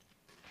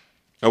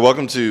And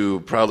welcome to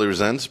Proudly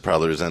Resents,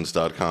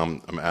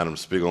 proudlyresents.com. I'm Adam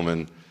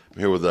Spiegelman. I'm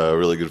here with a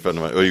really good friend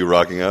of mine. Oh, you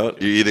rocking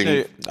out? You eating?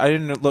 Hey, I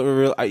didn't look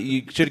real.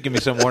 You should have given me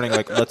some warning,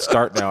 like, let's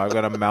start now. I've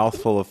got a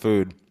mouthful of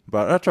food.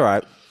 But that's all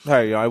right.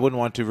 Hey, I wouldn't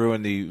want to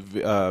ruin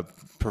the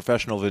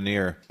professional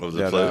veneer. Of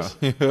the place?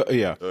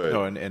 Yeah. All right.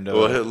 No, and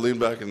well, lean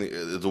back.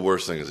 The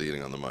worst thing is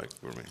eating on the mic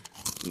for me.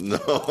 No.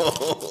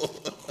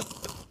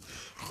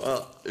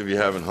 Well, if you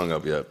haven't hung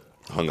up yet,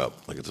 hung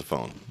up like it's a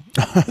phone.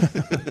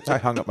 I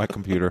hung up my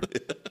computer.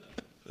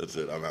 That's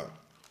it. I'm out.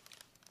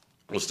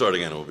 We'll start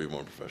again. We'll be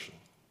more professional.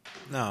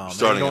 No,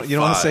 Starting man, you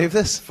don't want to save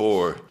this?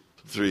 4,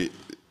 3.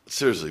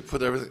 Seriously, put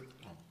the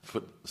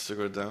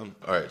cigarette down.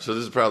 All right, so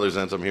this is Proudly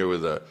Resents. I'm here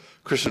with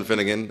Christian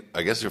Finnegan.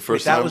 I guess your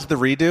first time. That was the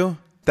redo?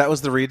 That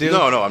was the redo?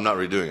 No, I'm not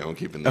redoing it. I'm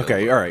keeping that.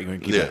 Okay, all right. You're going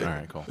to keep it. All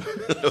right, cool.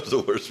 That was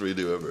the worst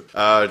redo ever.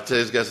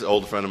 Today's guest is an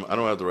old friend of mine. I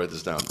don't have to write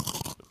this down.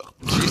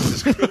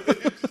 Jesus Christ.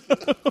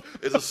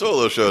 It's a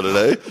solo show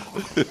today.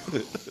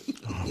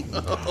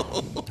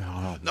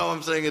 No,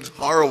 I'm saying it's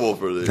horrible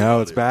for the.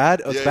 No, it's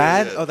bad? Oh, it's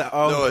bad? Yeah.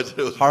 No, it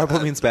was horrible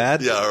bad. means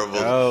bad? Yeah, horrible.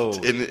 Oh.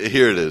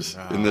 Here it is,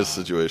 in this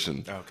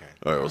situation. Okay.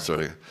 All right, we'll start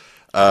again.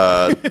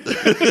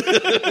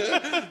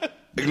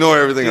 Ignore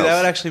everything else. That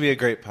would actually be a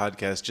great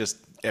podcast, just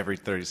every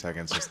 30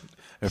 seconds. Just,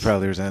 it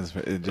probably resents.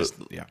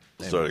 Yeah.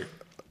 Sorry.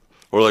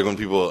 Or like when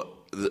people,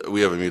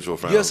 we have a mutual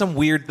friend. You have some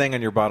weird thing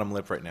on your bottom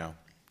lip right now.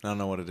 I don't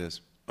know what it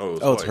is.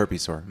 Oh, it's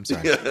herpes sore. I'm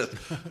sorry. Yeah.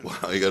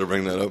 Wow, you got to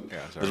bring that up? Yeah,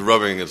 sorry. It's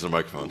rubbing against the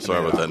microphone.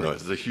 Sorry about that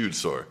noise. It's a huge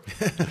sore.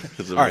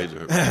 It's a major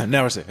herpes.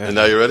 Now we're safe. And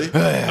now you ready?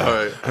 All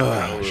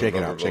right. Shake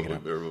it out.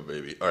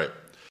 Baby. All right.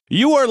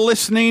 You are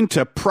listening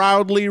to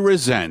Proudly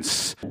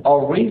Resents.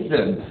 Oh,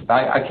 reasons.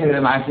 I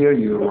can't hear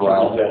you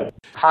well.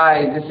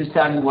 Hi, this is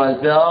Danny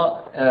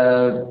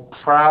Wazell,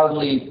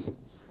 Proudly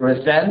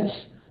Resents,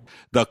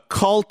 The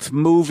Cult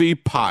Movie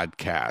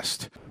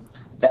Podcast.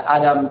 the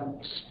Adam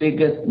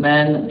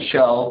Spiegelman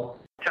Show.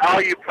 To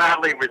all you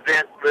Proudly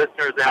Resent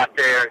listeners out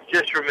there,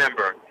 just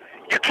remember,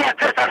 you can't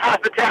piss on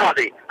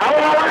hospitality. I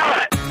won't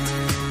allow it.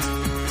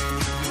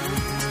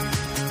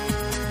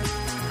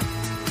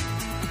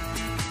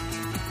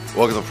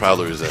 Welcome to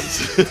Proudly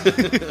Resents.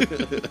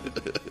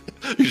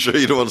 You sure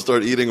you don't want to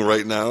start eating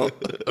right now?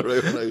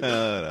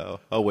 No.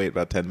 I'll wait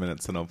about 10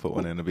 minutes and I'll put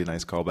one in. It'll be a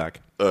nice callback.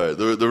 All right.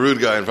 The rude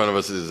guy in front of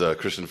us is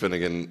Christian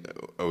Finnegan.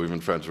 We've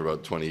been friends for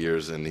about 20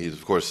 years, and he's,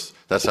 of course,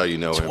 that's how you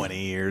know him. 20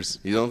 years.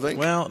 You don't think?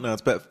 Well, no,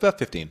 it's about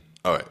 15.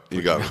 All right.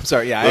 You got me. I'm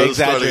sorry. Yeah, I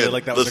exaggerated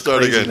like that was a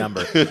crazy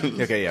number.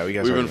 Okay, yeah.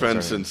 We've been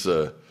friends since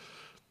that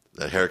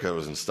haircut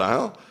was in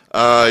style.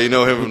 You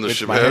know him from the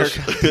Chappelle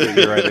Show.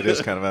 You're right, it is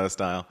kind of out of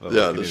style.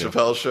 Yeah, the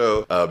Chappelle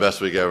Show,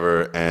 Best Week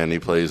Ever, and he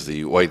plays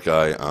the white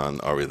guy on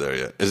Are We There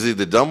Yet? Is he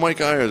the dumb white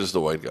guy or just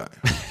the white guy?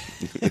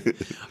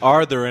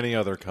 Are there any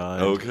other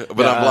kind? Okay,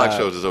 but on black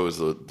shows, it's always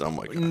the dumb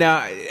white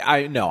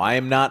guy. No, I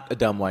am not a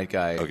dumb white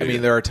guy. Okay, I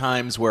mean, there are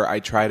times where I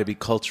try to be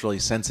culturally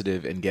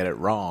sensitive and get it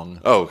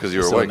wrong. Oh, because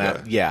you're a white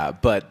guy. Yeah,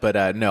 but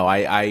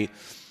no,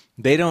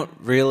 they don't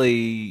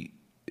really.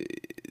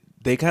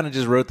 They kind of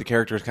just wrote the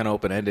characters kind of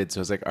open-ended,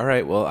 so it's like, all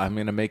right, well, I'm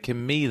going to make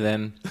him me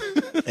then,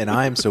 and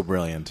I'm so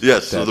brilliant.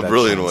 Yes, so the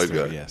brilliant white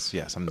through. guy. Yes.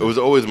 It was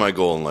always my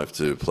goal in life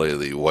to play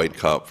the white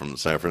cop from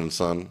Sanford and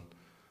Son.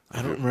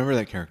 I don't remember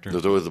that character.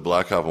 There's always the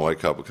black cop and white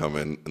cop would come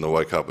in, and the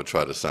white cop would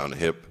try to sound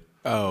hip.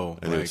 Oh,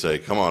 and he would say,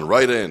 "Come on,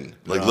 right in,"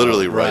 like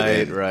literally right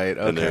in. Right.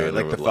 Okay,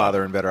 like the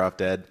father in Better Off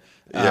Dead.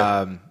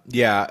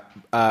 Yeah.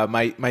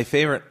 My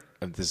favorite.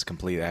 This is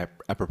complete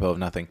apropos of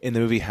nothing. In the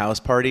movie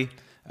House Party.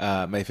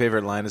 My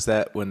favorite line is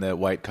that when the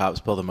white cops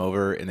pull them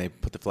over and they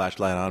put the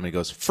flashlight on him, he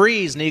goes,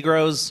 "Freeze,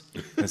 Negroes!"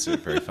 That's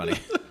very funny.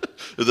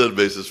 Is that a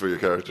basis for your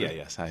character? Yeah,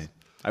 yes.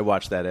 I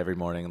watch that every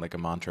morning like a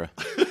mantra.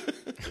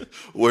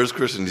 Where's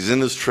Christian? He's in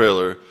this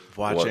trailer.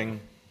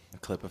 Watching a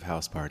clip of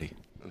House Party.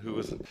 Who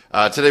is it?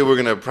 Today we're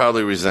going to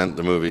proudly resent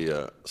the movie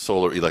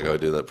Solar. You like how I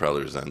do that?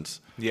 Proudly resents.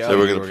 Yeah. So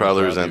we're going to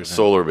proudly resent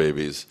Solar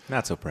Babies.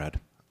 Not so proud.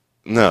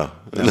 No.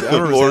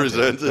 More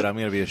resented. But I'm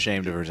going to be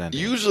ashamed of resenting.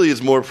 Usually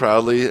it's more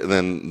proudly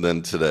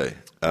than today.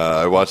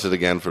 I watched it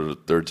again for the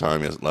third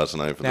time last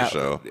night for the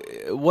show.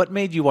 What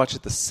made you watch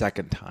it the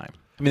second time?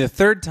 I mean, the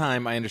third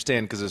time I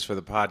understand because it's for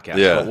the podcast.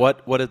 Yeah.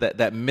 But what is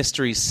that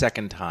mystery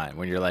second time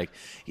when you're like,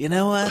 you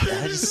know what?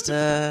 I just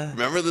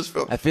remember this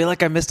film. I feel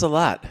like I missed a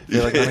lot. I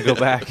feel like I'm gonna go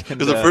back.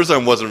 Because the first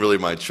time wasn't really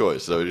my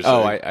choice. So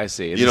I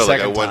see. And you know, the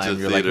second like I went time, to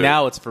you're theater. like,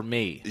 now it's for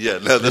me. Yeah,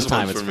 no, this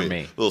time one's it's for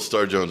me. Little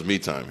Star Jones me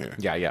time here.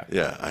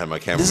 Yeah. I had my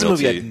camera. This is a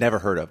movie I'd never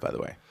heard of, by the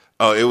way.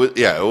 Oh, it was.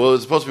 Yeah, well, it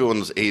was supposed to be one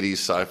of those '80s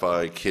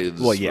sci-fi kids.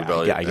 Well, yeah,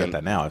 rebellion. I get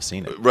that now. I've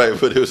seen it. Right,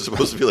 but it was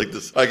supposed to be like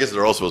this. I guess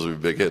they're all supposed to be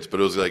big hits,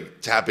 but it was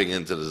like tapping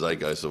into the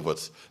zeitgeist of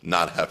what's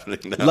not happening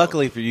now.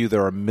 Luckily for you,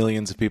 there are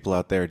millions of people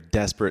out there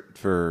desperate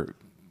for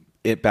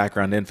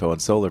background info on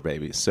Solar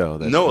Babies. So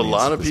that a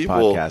lot of this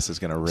people. Podcast is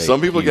going to rate. Some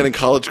people are getting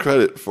college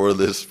credit for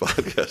this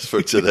podcast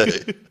for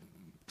today.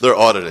 They're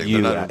auditing.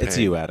 It's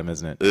you, Adam,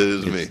 isn't it? It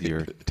is me.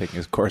 You're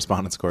taking a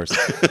correspondence course.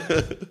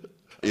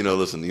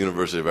 Listen, the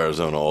University of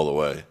Arizona all the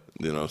way.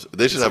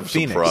 They should have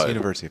Phoenix, some pride.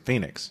 University of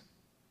Phoenix.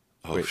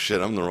 Oh, shit,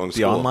 I'm in the wrong The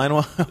school. online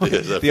one? Is that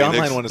The Phoenix?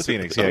 online one is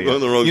Phoenix. Yeah, I'm going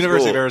to the wrong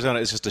University school. of Arizona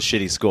is just a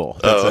shitty school.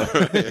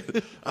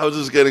 Right. I was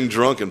just getting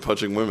drunk and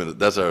punching women.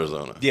 That's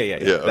Arizona. Yeah.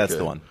 That's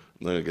the one.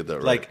 I'm going to get that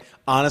right. Like,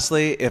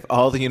 honestly, if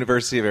all the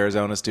University of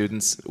Arizona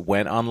students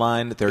went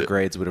online, their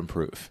grades would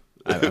improve.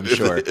 I'm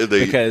sure. If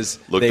they because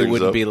look they things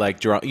wouldn't up? be like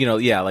drunk.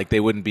 Like they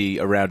wouldn't be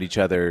around each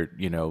other,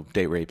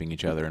 date raping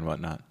each other and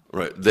whatnot.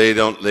 Right.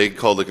 They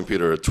call the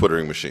computer a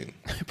twittering machine.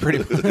 Pretty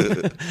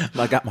much.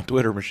 I got my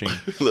Twitter machine.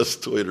 Let's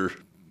Twitter.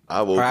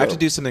 I woke I have up. to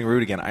do something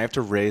rude again. I have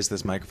to raise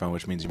this microphone,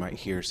 which means you might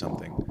hear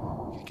something.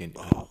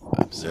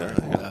 I'm sorry.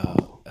 Yeah.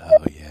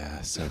 Oh,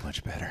 yeah. So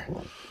much better.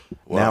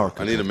 Wow, Now we're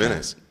I need a cooking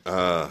minute.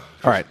 fast.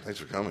 All right. Thanks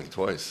for coming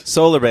twice.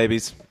 Solar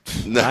babies.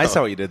 No. I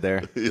saw what you did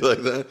there. You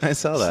like that? I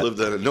saw that. Slipped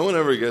that in. No one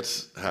ever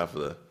gets half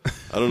of that.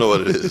 I don't know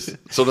what it is.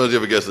 Sometimes you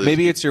have a guess.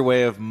 Maybe it's your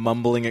way of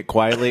mumbling it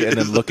quietly and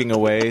then looking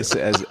away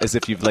as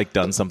if you've like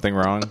done something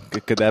wrong.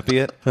 Could that be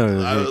it? was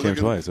You came looking-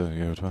 twice.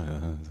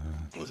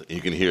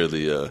 You can hear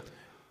the.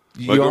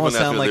 My You girlfriend almost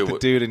asked sound me like if the they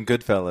dude in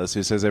Goodfellas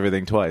who says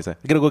everything twice. I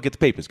gotta go get the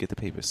papers. Get the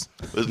papers.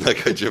 Isn't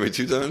that guy Jimmy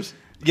 2 times?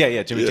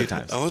 Yeah, Jimmy Yeah. 2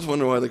 times. I always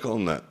wonder why they call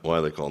him that.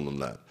 Why they call him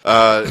that?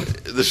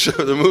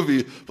 The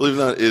movie, believe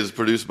it or not, is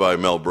produced by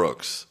Mel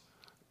Brooks.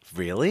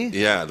 Really?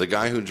 Yeah, the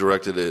guy who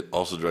directed it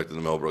also directed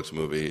the Mel Brooks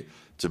movie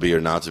To Be or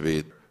Not to Be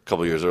a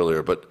couple years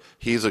earlier. But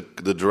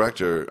the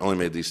director only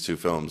made these 2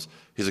 films.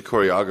 He's a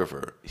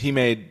choreographer. He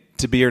made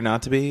To Be or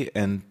Not to Be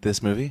and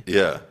this movie?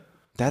 Yeah,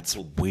 That's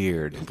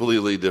weird.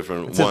 completely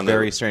different. It's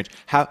very strange.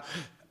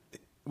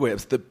 Wait,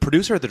 the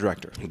producer or the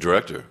director?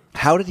 Director.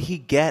 How did he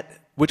get...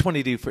 Which one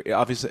did he do?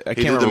 Obviously, I He can't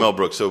did remember. the Mel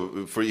Brooks.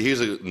 So he's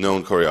a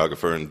known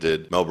choreographer and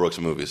did Mel Brooks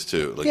movies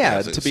too. Like Yeah,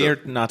 dancing. To Be or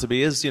Not to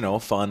Be is, a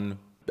fun...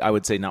 I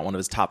would say not one of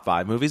his top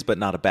 5 movies, but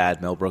not a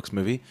bad Mel Brooks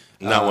movie.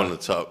 Not one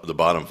of the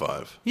bottom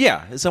 5.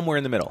 Yeah, somewhere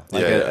in the middle,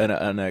 like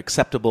an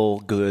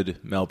acceptable, good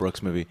Mel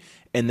Brooks movie.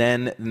 And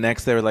then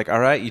next, they were like, "All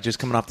right, you just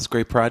coming off this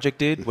great project,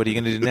 dude. What are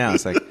you going to do now?"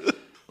 It's like,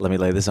 "Let me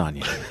lay this on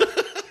you."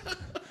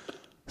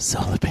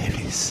 Solar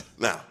babies.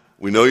 Now,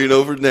 we know you're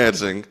known for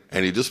dancing,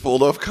 and he just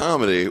pulled off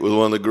comedy with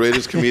one of the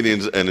greatest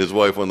comedians and his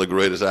wife, one of the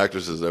greatest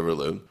actresses ever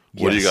lived.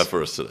 What do you Yes. got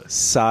for us today?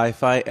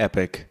 Sci-fi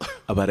epic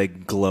about a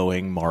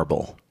glowing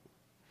marble.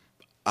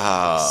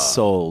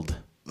 Sold.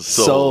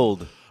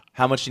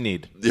 How much you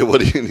need? Yeah,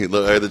 what do you need?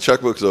 Look, the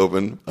checkbook's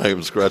open. I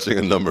am scratching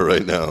a number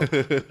right now.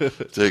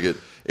 Take it.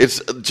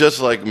 It's just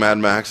like Mad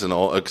Max and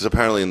all, because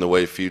apparently in the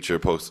way future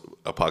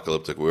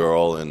post-apocalyptic, we're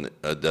all in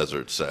a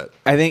desert set.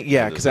 I think,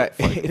 yeah, And because there's,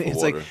 like, fighting for it's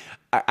water.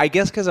 like, I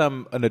guess because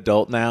I'm an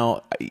adult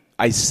now,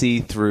 I see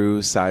through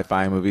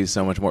sci-fi movies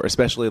so much more,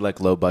 especially like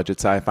low-budget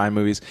sci-fi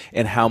movies,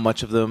 and how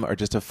much of them are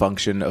just a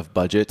function of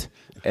budget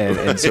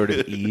and sort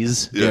of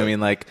ease. You know what I Yeah. mean?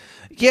 Like,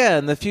 yeah,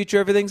 in the future,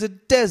 everything's a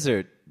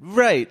desert.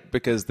 Right,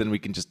 because then we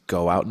can just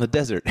go out in the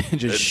desert and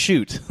just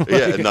shoot.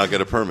 Yeah, and not get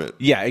a permit.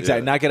 Yeah,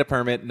 exactly. Not get a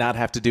permit, not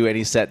have to do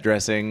any set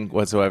dressing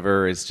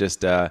whatsoever. It's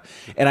just, and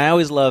I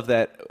always love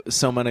that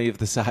so many of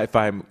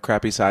the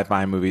crappy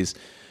sci-fi movies,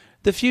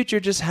 the future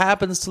just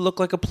happens to look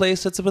like a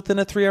place that's within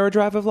a 3-hour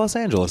drive of Los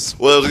Angeles.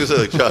 Well, I was going to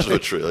say like Joshua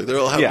Tree. Like, they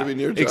all happen Yeah, to be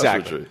near Joshua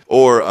exactly. Tree.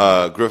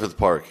 Or Griffith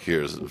Park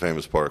here is a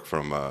famous park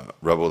from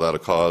Rebel Without a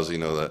Cause. You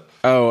know that?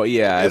 Oh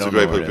yeah, It's I a don't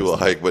great know place where it people is.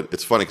 hike, but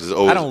it's funny because it's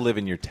always... I don't live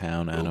in your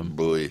town, Adam.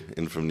 Boy,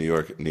 in from New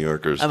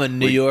Yorkers. I'm a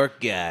New York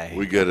guy.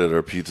 We get it.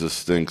 Our pizza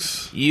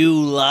stinks.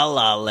 You La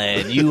La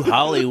Land, you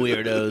Holly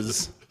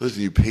weirdos.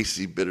 Listen, you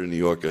pasty, bitter New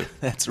Yorker.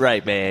 That's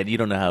right, man. You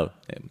don't know how.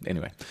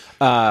 Anyway,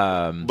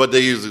 But they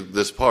use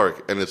this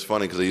park, and it's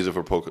funny because they use it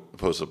for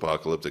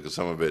post-apocalyptic. Because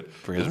some of it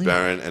is Really?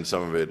 barren, and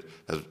some of it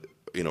has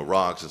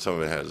rocks, and some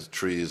of it has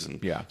trees.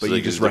 And yeah, so but they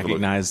you can just look-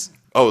 recognize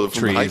from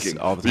trees hiking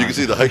all the You can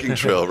time. see the hiking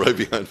trail right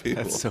behind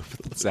people. That's so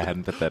sad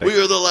and pathetic. We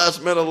are the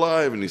last men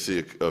alive, and you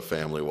see a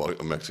family,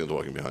 Mexicans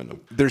walking behind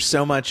them. There's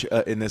so much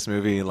in this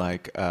movie.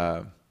 Like,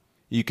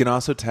 you can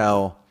also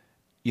tell,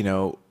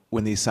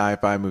 when these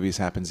sci-fi movies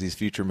happen, these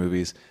future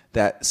movies,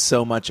 that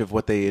so much of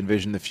what they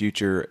envision the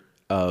future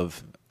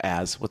of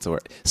as what's the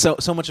word? So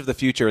much of the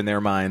future in their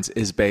minds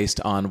is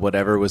based on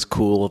whatever was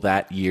cool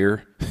that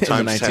year in the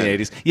Times 10.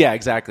 1980s. Yeah,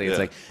 exactly. It's Yeah.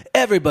 like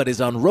everybody's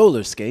on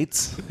roller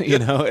skates,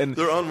 and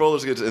They're on roller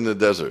skates in the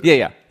desert.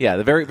 yeah.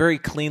 The very, very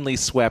cleanly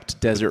swept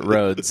desert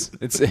roads.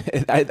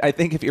 I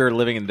think if you're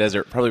living in the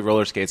desert, probably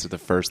roller skates are the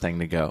first thing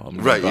to go.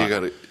 Right, you got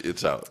to.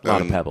 It's out. A lot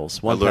of And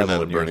pebbles. I One learned pebble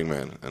that in at your- Burning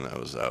Man, and I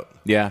was out.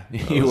 Yeah,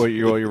 you wore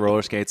your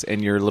roller skates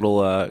and your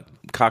little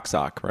cock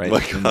sock, right? My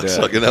And,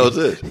 cocksuck, and that was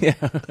it.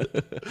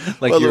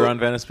 like Well, you're the- on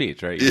Venice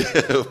Beach, right? Yeah,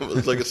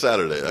 it's like a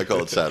Saturday. I call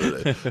it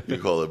Saturday. You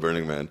call it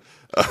Burning Man.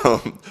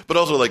 But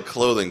also like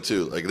clothing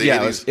too. Like the Yeah,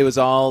 80s. it was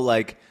all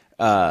like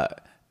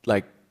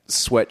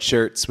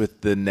sweatshirts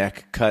with the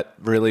neck cut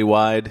really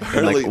wide and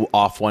Really? like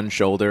off one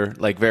shoulder,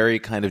 like very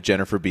kind of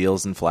Jennifer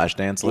Beals and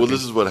Flashdance. Well, looking.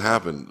 this is what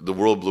happened. The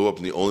world blew up,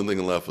 and the only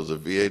thing left was a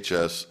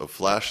VHS of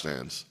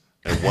Flashdance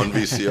and one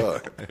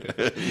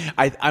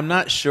VCR. I'm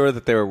not sure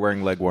that they were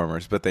wearing leg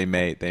warmers, but they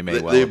may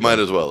well. They have might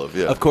been. as well have,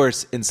 yeah. Of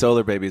course, in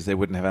Solar Babies, they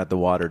wouldn't have had the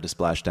water to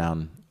splash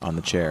down on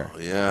the chair.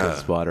 yeah. 'Cause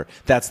it's water.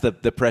 That's the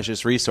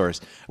precious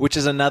resource, which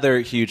is another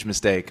huge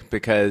mistake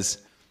because,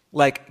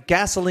 like,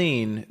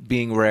 gasoline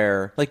being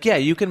rare, like, yeah,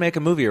 you can make a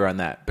movie around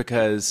that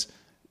because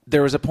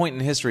there was a point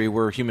in history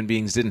where human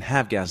beings didn't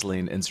have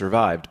gasoline and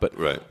survived, but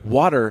Right.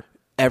 water,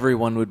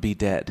 everyone would be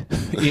dead.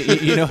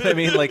 You know what I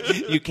mean? Like,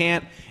 you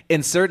can't,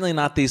 and certainly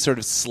not these sort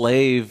of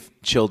slave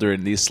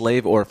children, these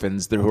slave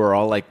orphans who are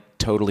all like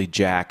totally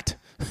jacked.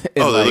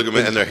 And Oh, they like, look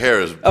at and their hair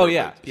is Oh,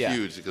 yeah, perfect. yeah.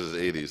 Huge because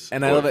it's 80s.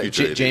 and I or love it.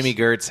 future 80s. Jamie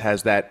Gertz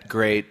has that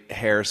great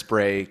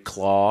hairspray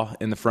claw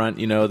in the front,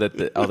 you know,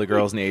 that all the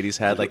girls in the 80s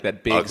had, like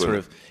that big Aquanet. sort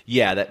of,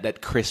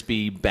 that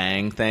crispy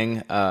bang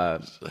thing.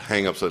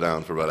 Hang upside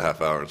down for about a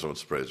half hour and someone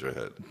sprays your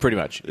head. Pretty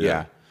much,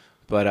 yeah.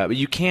 But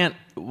you can't,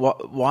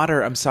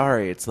 water, I'm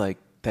sorry, it's like,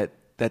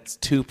 that's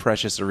too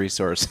precious a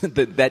resource.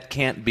 that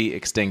can't be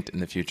extinct in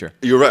the future.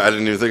 You're right. I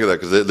didn't even think of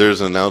that because there's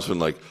an announcement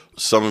like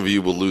some of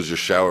you will lose your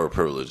shower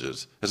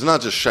privileges. It's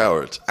not just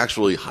shower; it's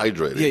actually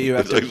hydrating. Yeah, you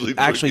have It's to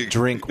actually drinking.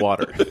 drink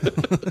water.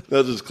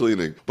 Not just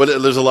cleaning.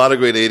 But there's a lot of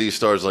great 80s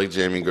stars like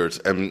Jamie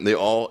Gertz, and they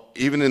all,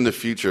 even in the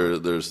future,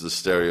 there's the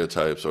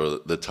stereotypes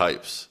or the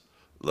types.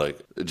 Like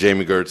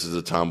Jamie Gertz is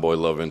the tomboy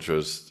love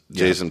interest.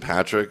 Jason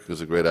Patrick,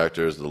 who's a great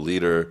actor, is the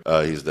leader.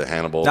 He's the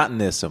Hannibal. Not in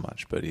this so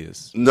much, but he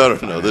is. No.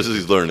 This is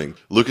he's learning.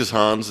 Lucas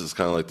Hans is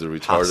kind of like the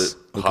retarded.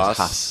 Lucas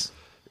Haas.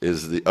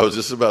 Is the. I was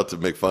just about to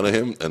make fun of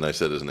him, and I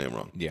said his name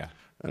wrong. Yeah.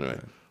 Anyway,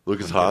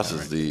 Lucas Haas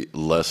is the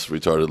less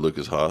retarded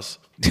Lucas Haas.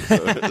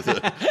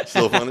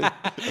 Still funny?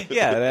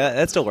 Yeah,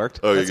 that still worked.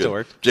 Oh, that you're still good.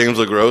 worked. James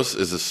LaGrosse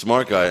is a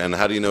smart guy, and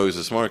how do you know he's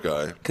a smart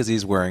guy? Because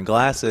he's wearing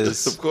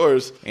glasses. Of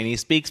course. And he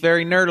speaks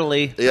very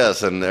nerdily.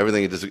 Yes, and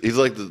everything. He's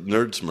like the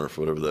nerd Smurf,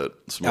 whatever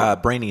that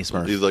Smurf. Brainy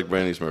Smurf. He's like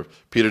Brandy Smurf.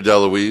 Peter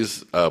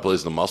DeLuise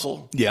plays the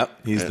muscle,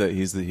 Yep. He's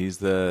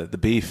the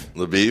beef.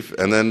 the beef,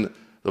 and then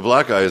the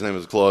black guy, his name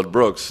is Claude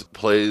Brooks,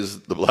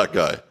 plays the black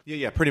guy.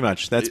 Yeah, pretty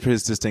much. That's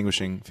his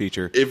distinguishing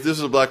feature. If this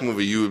was a black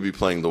movie, you would be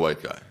playing the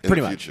white guy. In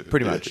Pretty the much. future.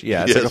 Pretty much.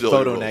 Yeah, it's like a it's all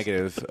photo roles.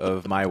 negative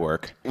of my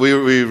work. We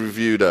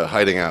reviewed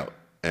Hiding Out,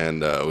 and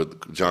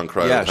with John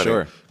Cryer. Yeah, of Hiding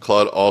sure. Out.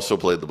 Claude also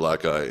played the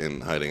black guy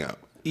in Hiding Out.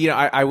 You know,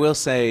 I will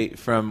say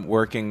from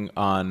working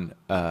on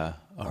Are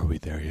We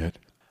There Yet?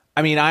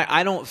 I mean,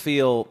 I don't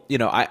feel, you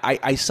know,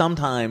 I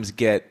sometimes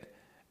get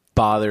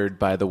bothered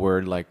by the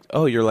word like,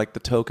 oh, you're like the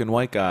token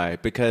white guy,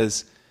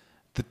 because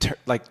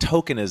like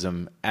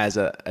tokenism as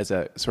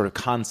a sort of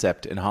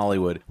concept in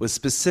Hollywood was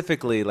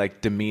specifically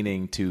like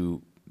demeaning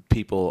to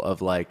people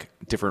of like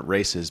different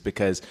races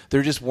because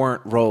there just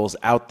weren't roles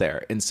out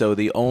there. And so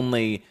the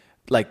only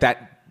like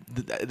that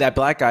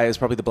black guy is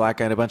probably the black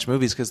guy in a bunch of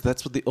movies because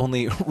that's what the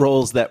only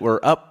roles that were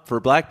up for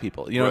black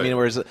people. You know what I Right. mean?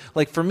 Whereas,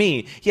 like, for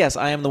me, yes,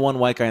 I am the one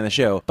white guy in the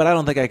show, but I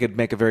don't think I could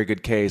make a very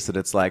good case that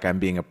it's like I'm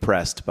being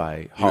oppressed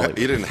by Hollywood.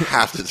 You didn't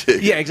have to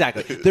take Yeah, it.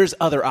 exactly. There's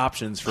other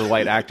options for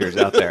white actors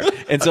out there.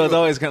 And so it's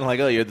always kind of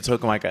like, oh, you're the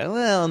token white guy.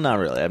 Well, not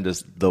really. I'm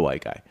just the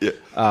white guy. Yeah.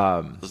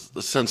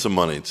 Let's send some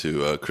money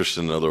to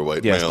Christian and other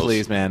white Yes, males.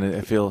 please, man. I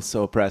feel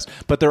so oppressed.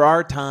 But there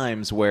are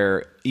times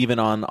where, even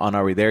on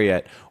Are We There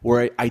Yet,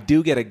 where I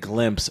do get a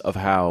glimpse of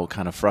how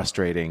kind of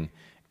frustrating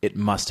it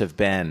must have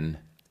been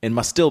and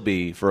must still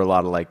be for a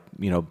lot of, like,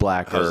 you know,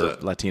 black How's or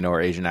that? Latino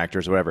or Asian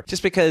actors or whatever.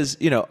 Just because,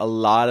 you know, a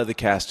lot of the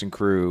cast and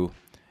crew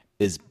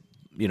is,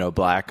 you know,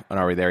 black on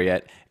Are We There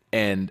Yet?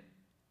 And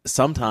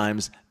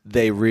sometimes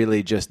they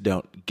really just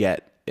don't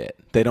get it.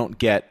 They don't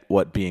get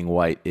what being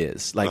white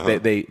is.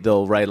 Like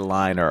they'll write a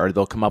line or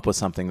they'll come up with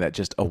something that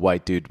just a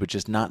white dude would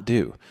just not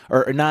do,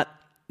 or not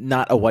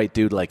a white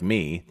dude like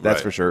me. That's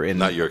Right. for sure. And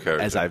Not your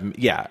character.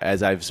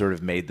 as I've sort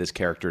of made this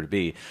character to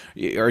be,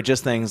 or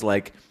just things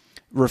like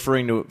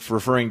referring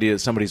to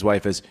somebody's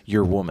wife as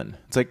your woman.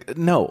 It's like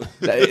no,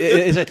 and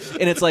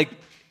it's like.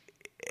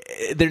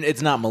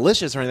 It's not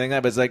malicious or anything like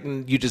that, but it's like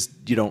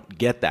you don't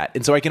get that,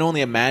 and so I can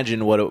only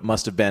imagine what it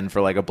must have been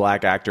for like a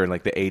black actor in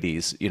like the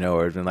 80s, you know,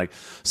 or been like,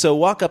 so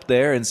walk up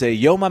there and say,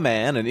 "Yo, my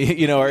man," and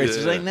you know, or it's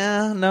just like,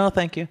 no,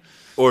 thank you.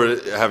 Or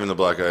having the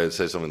black guy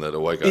say something that a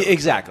white guy would.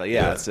 Exactly,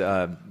 yeah,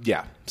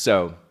 Yeah. It's,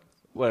 So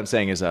what I'm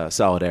saying is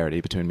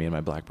solidarity between me and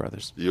my black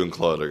brothers. You and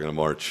Claude are going to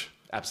march,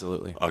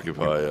 Absolutely.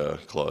 occupy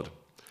Claude.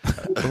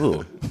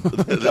 Ooh,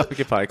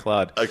 Occupy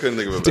Claude. I couldn't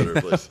think of a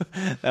better place.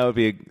 That would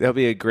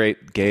be a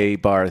great gay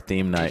bar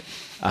theme night.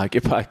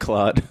 Occupy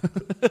Claude.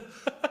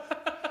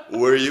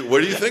 Where do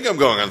you think I'm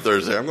going on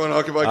Thursday? I'm going to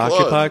occupy Claude.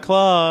 Occupy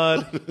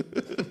Claude.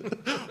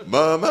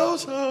 My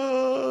mouse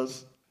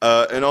house.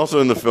 And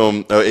also in the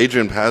film,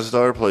 Adrian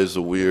Pasdar plays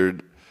a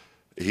weird.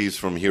 He's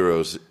from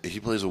Heroes. He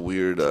plays a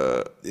weird Is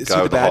guy he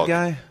the with bad hawk.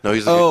 guy? No,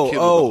 he's like a kid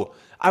with Oh.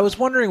 I was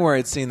wondering where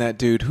I'd seen that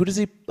dude. Who does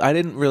he? I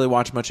didn't really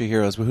watch much of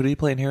Heroes, but who did he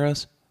play in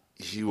Heroes?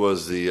 He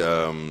was the.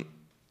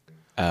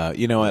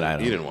 You know what? I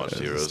don't. You didn't watch It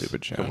was a Heroes.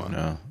 Stupid show. Come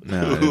on. No.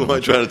 Who am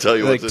I trying to tell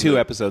you? Like what's 2 in it?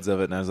 episodes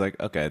of it, and I was like,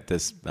 okay,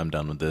 I'm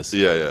done with this.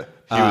 Yeah.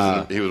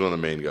 He was one of the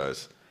main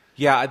guys.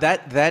 Yeah,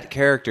 that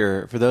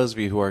character, for those of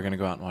you who are going to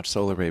go out and watch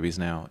Solar Babies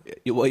now,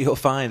 what you'll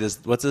find is,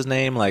 what's his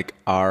name? Like,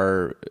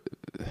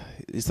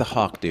 he's the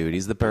hawk dude.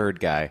 He's the bird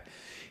guy.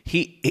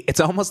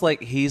 It's almost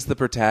like he's the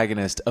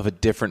protagonist of a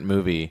different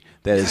movie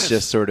that is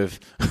just sort of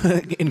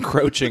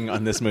encroaching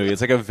on this movie.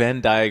 It's like a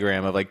Venn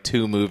diagram of like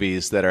two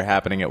movies that are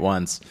happening at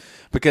once,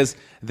 because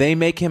they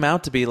make him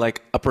out to be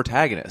like a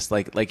protagonist.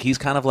 Like he's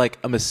kind of like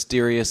a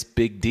mysterious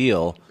big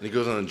deal. And he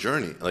goes on a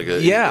journey, like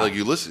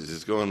Ulysses.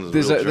 He's going on a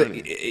real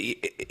journey.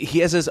 He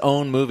has his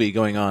own movie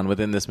going on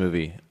within this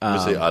movie. I'm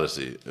gonna say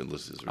Odyssey.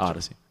 Ulysses. Return.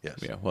 Odyssey. Yes.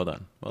 Yeah. Well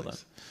done. Well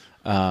Thanks.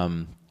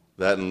 done.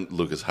 That and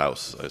Lucas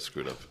House. I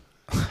screwed up.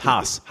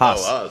 Haas.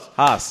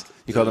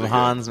 You called him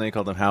Hans, and then you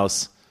called him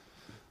House.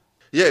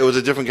 Yeah, it was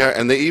a different character,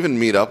 and they even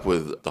meet up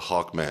with the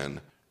Hawkman.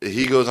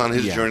 He goes on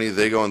his journey,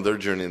 they go on their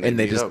journey, and they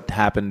meet just up.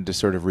 happen to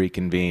sort of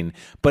reconvene.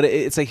 But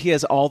it's like he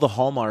has all the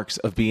hallmarks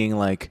of being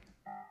like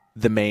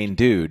the main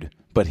dude,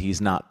 but he's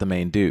not the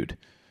main dude.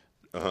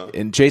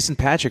 And Jason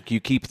Patrick,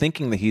 you keep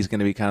thinking that he's going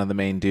to be kind of the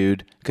main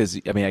dude,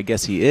 because I mean, I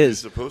guess he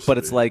is, but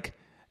it's like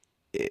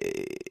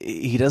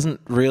he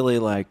doesn't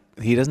really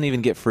he doesn't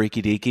even get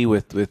freaky deaky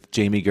with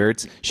Jamie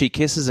Gertz. She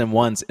kisses him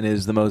once, and it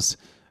is the most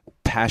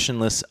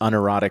passionless,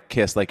 unerotic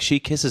kiss. Like, she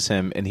kisses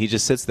him, and he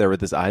just sits there with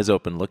his eyes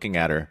open looking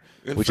at her,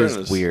 which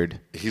is weird.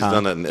 He's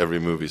done that in every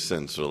movie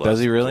since for the last Does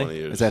he really? 20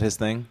 years. Is that his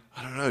thing?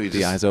 I don't know.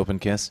 The eyes open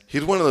kiss?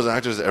 He's one of those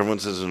actors that everyone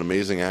says is an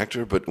amazing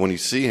actor, but when you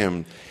see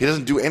him, he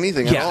doesn't do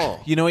anything at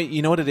all. You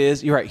know what it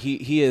is? You're right.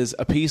 He is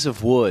a piece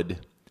of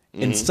wood,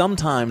 and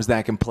sometimes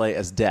that can play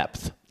as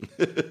depth.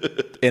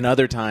 And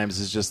other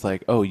times it's just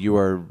like, oh, you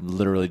are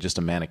literally just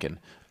a mannequin.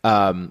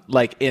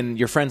 Like in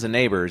Your Friends and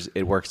Neighbors,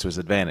 it works to his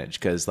advantage,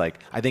 because like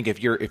I think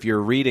if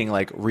you're reading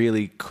like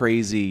really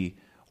crazy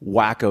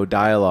wacko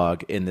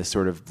dialogue in this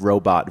sort of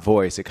robot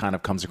voice, it kind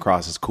of comes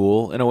across as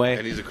cool in a way.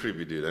 And he's a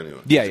creepy dude anyway.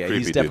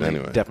 He's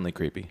definitely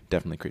creepy.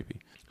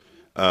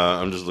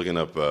 I'm just looking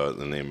up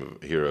the name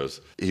of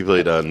heroes. He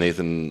played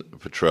Nathan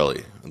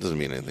Petrelli. That doesn't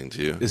mean anything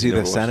to you. Is he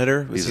the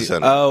senator? He's the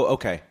senator. Oh,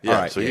 okay. Yeah,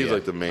 all right. so he's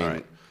like the main.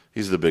 Right.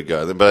 He's the big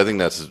guy. But I think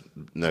that's his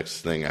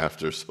next thing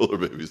after Solar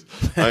Babies.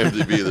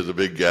 IMDb, there's a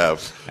big gap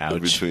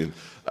between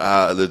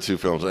the two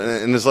films.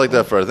 And it's like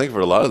that for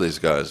a lot of these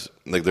guys.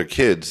 Like, they're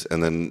kids,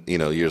 and then,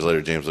 years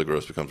later, James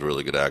LeGros becomes a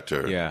really good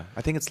actor. Yeah,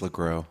 I think it's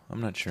LeGros. I'm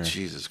not sure.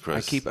 Jesus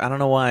Christ. I don't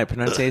know why.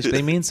 Pronunciation,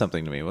 they mean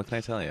something to me. What can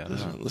I tell you?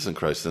 Listen,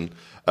 Christen.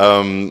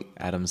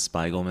 Adam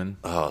Spiegelman.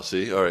 Oh,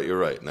 see? All right, you're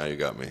right. Now you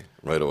got me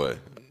right away.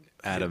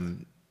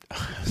 Adam. I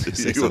was going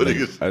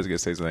to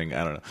say something.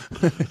 I don't know.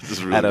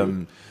 Really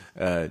Adam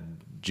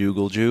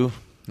Jugeljew.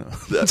 No.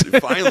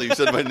 Finally, you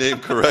said my name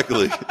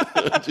correctly.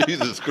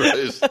 Jesus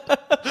Christ.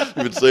 You've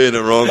been saying it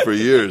wrong for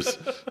years.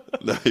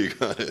 Now you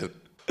got it.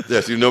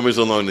 Yes, you know me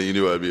so long that you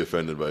knew I'd be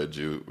offended by a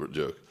Jew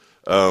joke.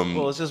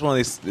 Well, it's just one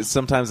of these.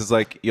 Sometimes it's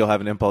like you'll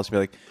have an impulse to be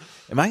like,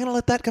 "Am I going to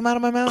let that come out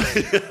of my mouth?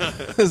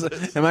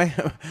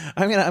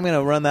 I'm going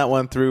to run that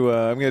one through.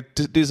 I'm going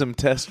to do some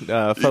test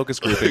focus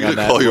grouping on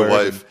that. Call your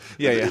wife.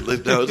 Yeah.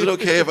 Now, is it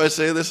okay if I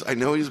say this? I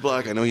know he's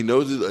black. I know he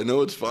knows it. I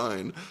know it's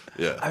fine.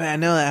 Yeah. I mean, I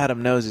know that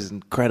Adam knows he's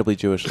incredibly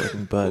Jewish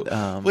looking, but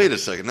wait a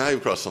second. Now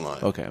you've crossed the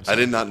line. Okay, I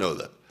did not know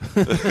that.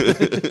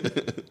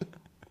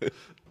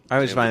 I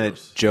always find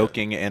that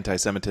joking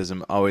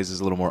anti-Semitism always is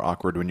a little more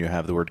awkward when you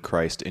have the word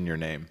Christ in your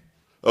name.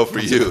 Oh, for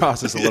you. It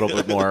crosses a little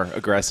bit more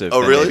aggressive.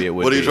 Oh, than really? Maybe it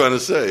would What are you be. trying to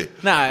say?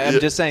 Nah, I'm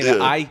just saying that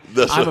I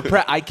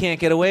can't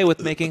get away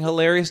with making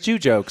hilarious Jew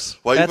jokes.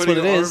 Why That's are you what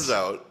putting it your is.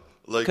 arms out?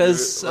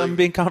 Because I'm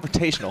being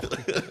confrontational.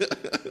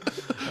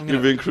 You're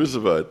being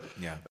crucified.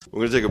 Yeah. We're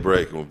going to take a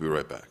break, and we'll be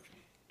right back.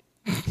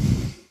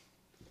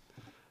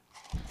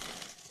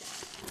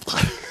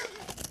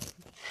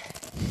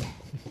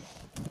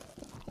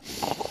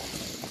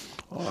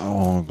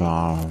 Oh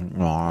God!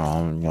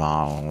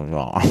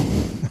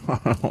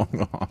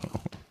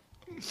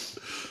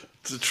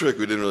 It's a trick.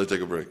 We didn't really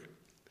take a break.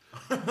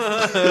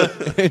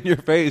 In your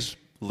face,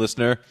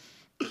 listener.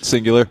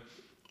 Singular.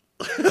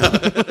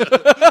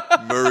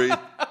 Murray.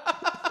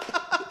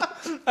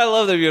 I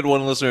love that if you had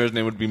one listener, his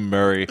name would be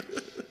Murray.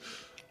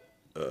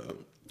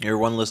 Your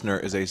one listener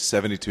is a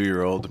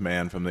 72-year-old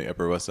man from the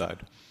Upper West Side.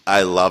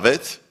 I love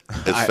it.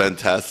 It's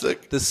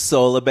fantastic. The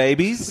Solar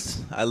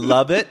Babies. I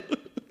love it.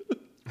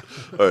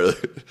 All right.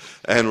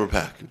 And we're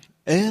back.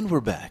 And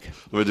we're back.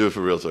 Let me do it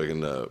for real so I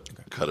can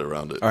cut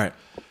around it. All right.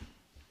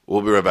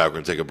 We'll be right back. We're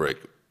going to take a break.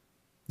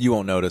 You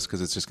won't notice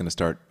because it's just going to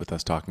start with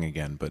us talking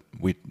again, but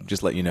we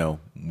just let you know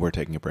we're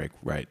taking a break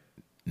right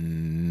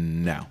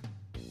now.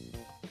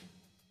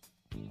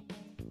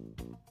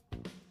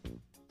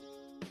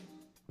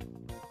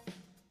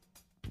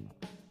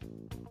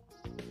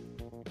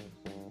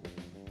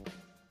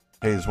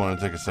 Hey, just want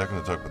to take a second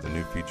to talk about the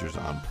new features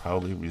on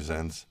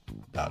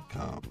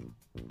ProudlyResents.com.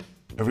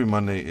 Every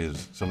Monday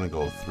is something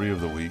called 3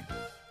 of the Week,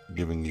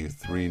 giving you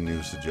 3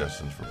 new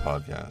suggestions for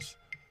podcasts.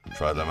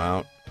 Try them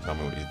out. Tell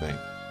me what you think.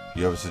 If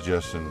you have a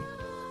suggestion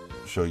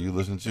show you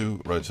listen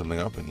to, write something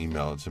up and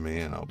email it to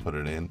me and I'll put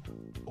it in.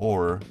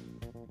 Or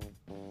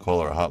call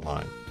our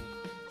hotline,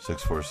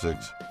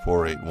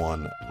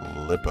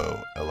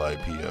 646-481-LIPO,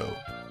 L-I-P-O.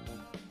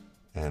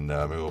 And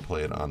maybe we'll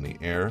play it on the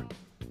air.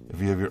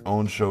 If you have your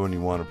own show and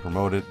you want to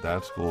promote it,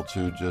 that's cool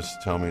too.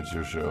 Just tell me it's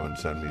your show and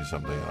send me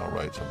something and I'll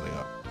write something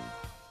up.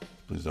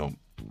 Please don't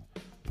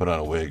put on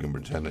a wig and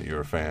pretend that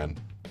you're a fan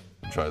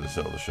and try to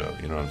sell the show.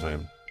 You know what I'm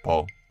saying?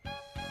 Paul?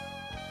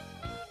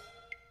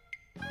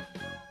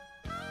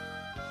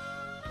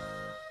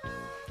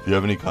 If you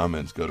have any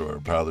comments, go to our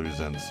Proudly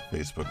Resents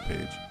Facebook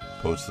page.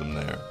 Post them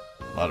there.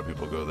 A lot of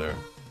people go there.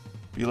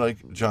 Be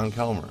like John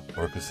Kelmer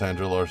or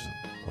Cassandra Larson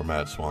or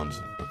Matt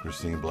Swanson or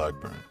Christine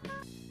Blackburn.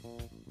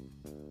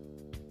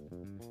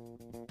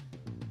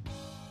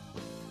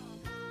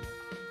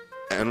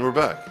 And we're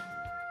back.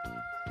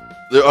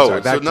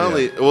 Sorry, back so not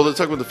only let's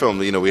talk about the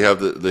film. You know, we have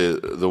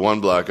the one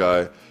black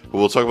guy who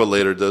we'll talk about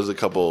later. Does a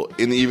couple,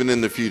 even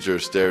in the future,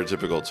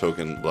 stereotypical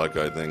token black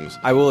guy things.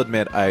 I will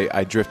admit,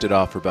 I drifted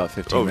off for about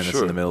 15 minutes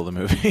in the middle of the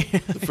movie.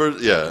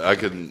 I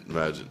can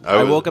imagine.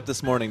 I woke up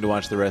this morning to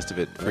watch the rest of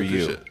it for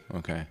you.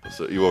 Okay.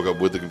 So you woke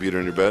up with the computer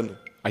in your bed?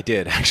 I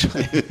did,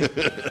 actually.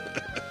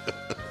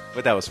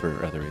 But that was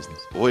for other reasons.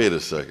 Wait a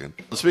second.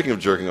 Speaking of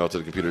jerking off to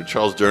the computer,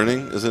 Charles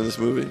Durning is in this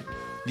movie?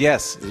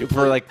 Yes,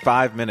 for like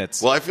 5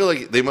 minutes. Well, I feel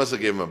like they must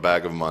have given him a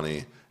bag of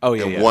money. Oh,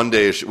 yeah, and yeah. one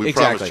day, we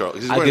promised Exactly. Charles.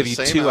 He's I'll wearing give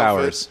the you same 2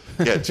 outfit. hours.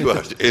 Yeah, 2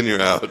 hours in,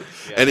 you're out.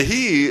 Yeah. And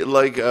he,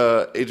 like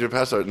Adrian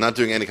Pasdar, not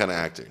doing any kind of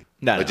acting.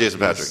 No, Jason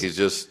Patrick. He's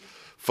just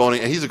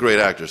phoning. And he's a great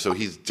actor, so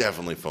he's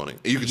definitely phoning.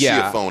 You can see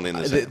a phone in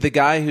his hand. The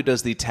guy who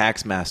does the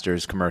Tax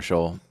Masters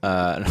commercial,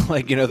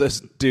 like, you know, those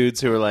dudes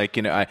who are like,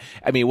 you know,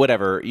 I mean,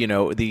 whatever, you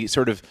know, the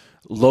sort of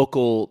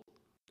local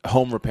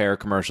home repair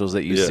commercials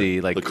that you see,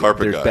 like the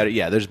carpet there's guy.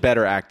 better, there's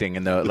better acting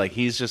in the, like,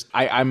 he's just,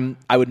 I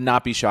would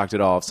not be shocked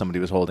at all if somebody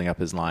was holding up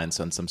his lines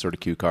on some sort of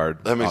cue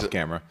card off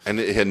camera. And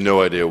he had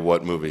no idea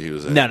what movie he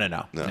was in.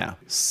 No.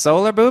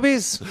 Solar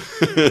boobies?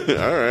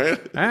 All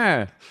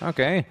right.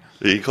 Okay.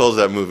 He calls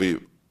that movie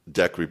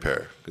Deck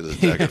Repair because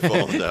his deck had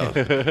fallen down.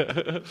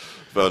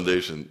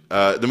 Foundation.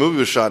 The movie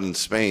was shot in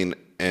Spain.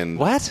 And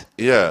What?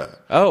 Yeah.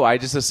 Oh, I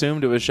just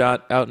assumed it was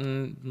shot out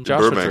in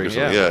Joshua Burbank Tree. or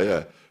something.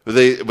 Yeah. But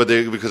they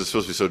because it's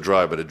supposed to be so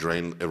dry, but it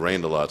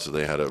rained a lot, so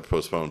they had to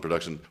postpone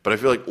production. But I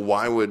feel like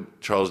why would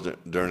Charles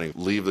Durning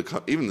leave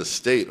even the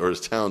state or his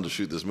town to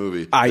shoot this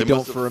movie? I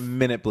don't for a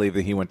minute believe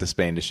that he went to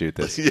Spain to shoot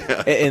this.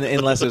 Yeah.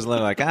 Unless it was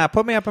literally like,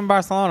 put me up in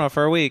Barcelona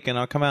for a week and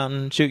I'll come out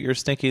and shoot your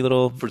stinky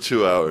little... For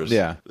 2 hours.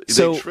 Yeah.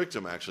 They tricked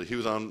him, actually. He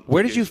was on...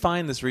 Where did you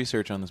find this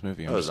research on this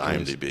movie? It was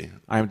IMDb.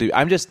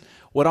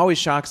 What always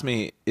shocks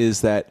me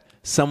is that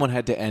someone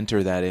had to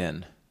enter that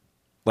in.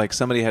 Like,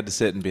 somebody had to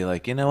sit and be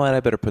like, you know what, I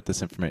better put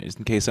this information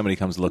in case somebody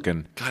comes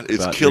looking. God,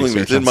 it's killing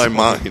me. It's in my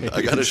mind.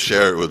 I got to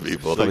share it with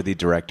people. With the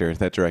director.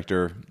 That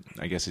director,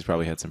 I guess he's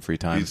probably had some free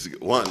time. He's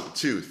 1,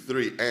 2,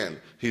 3, and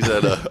he's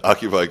at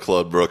Occupy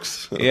Claude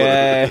Brooks.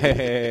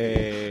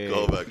 Yay!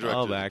 Call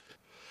back.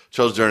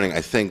 Charles Durning,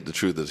 I think the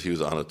truth is he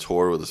was on a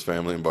tour with his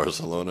family in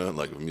Barcelona,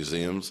 like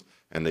museums,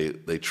 and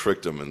they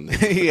tricked him and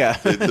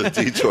the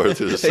detour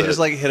through the set. They just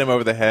like hit him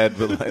over the head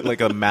with like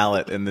a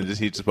mallet, and then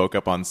he just woke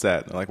up on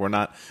set. They're like, we're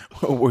not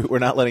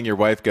letting your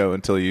wife go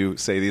until you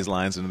say these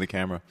lines into the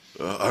camera.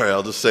 All right,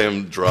 I'll just say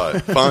them dry.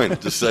 Fine,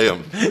 just say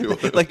them.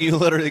 Like you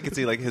literally could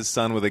see like his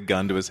son with a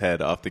gun to his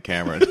head off the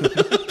camera.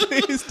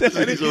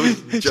 He's always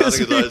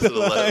jotting his eyes to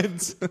the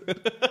left.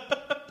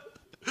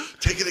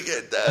 Take it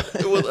again, Dad.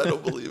 I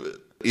don't believe it.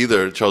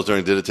 Either Charles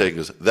Durning did a take and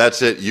goes,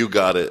 that's it, you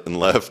got it, and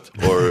left,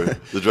 or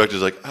the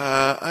director's like,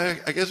 I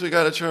guess we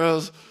got it,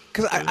 Charles.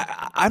 Because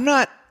I'm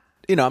not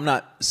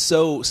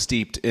so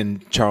steeped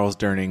in Charles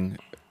Durning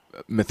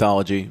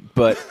mythology,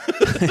 but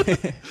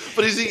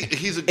but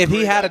he's a if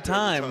he had a actor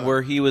time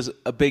where he was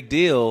a big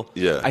deal,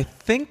 I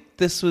think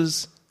this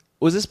was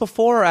this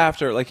before or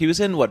after? Like he was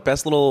in what,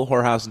 Best Little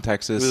Whorehouse in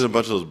Texas? He was in a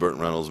bunch of those Burt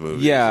Reynolds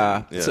movies.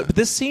 Yeah. So, but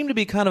this seemed to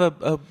be kind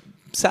of a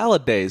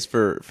salad days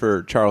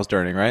for Charles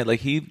Durning, right? Like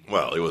he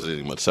wasn't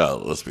eating much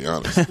salad, let's be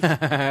honest.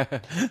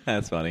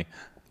 That's funny.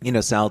 You know,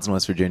 salads in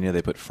West Virginia,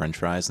 they put French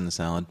fries in the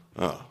salad.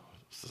 Oh.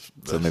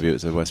 So maybe it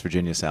was a West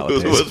Virginia salad.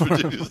 It was West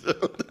Virginia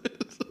salad.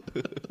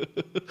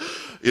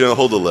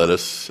 Hold the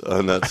lettuce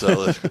on that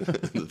salad,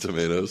 the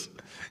tomatoes.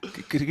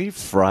 Could you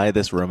fry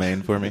this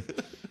romaine for me?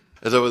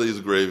 Is that what they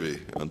use gravy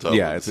on top of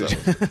the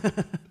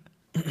salad?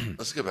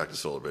 Let's get back to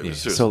Solar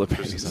Babies. Yeah, Solar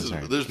Babies.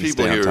 There's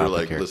people here who are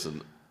like,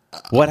 listen.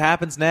 What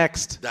happens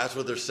next? That's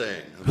what they're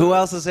saying. Who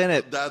else is in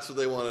it? That's what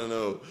they want to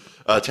know.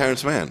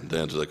 Terrence Mann, to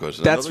answer that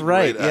question. That's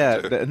right.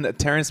 Yeah,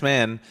 Terrence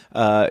Mann.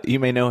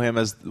 You may know him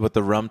as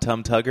the Rum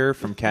Tum Tugger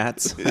from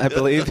Cats. I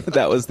believe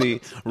that was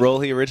the role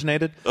he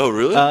originated. Oh,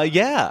 really?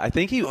 Yeah, I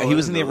think he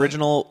was in the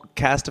original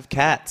cast of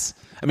Cats.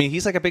 I mean,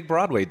 he's like a big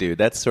Broadway dude.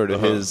 That's sort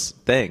of his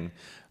thing,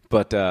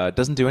 but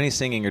doesn't do any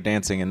singing or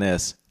dancing in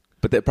this.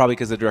 But probably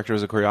because the director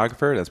was a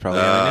choreographer. That's probably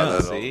how I know.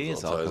 See,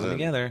 it's all coming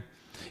together.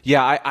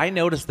 Yeah, I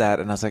noticed that,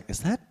 and I was like, is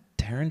that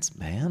Terrence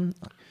Mann?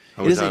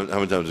 How many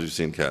times have you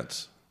seen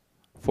Cats?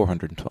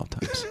 412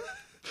 times.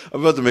 I'm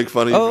about to make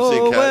fun of you for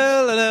seeing Cats.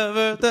 Oh, well, I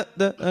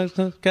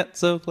never cat's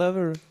so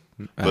clever.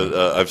 But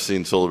I've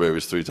seen Solar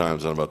Babies 3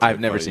 times. And I'm about to I've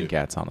make never fun of seen you.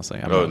 Cats, honestly.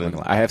 then-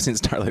 I have seen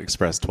Starlight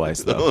Express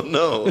twice, though. Oh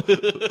no!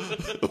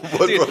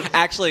 What Dude, bro-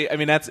 actually, I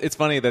mean, it's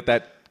funny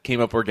that came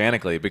up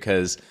organically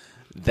because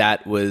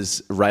that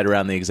was right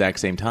around the exact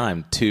same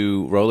time.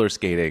 2 roller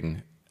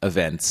skating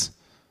events.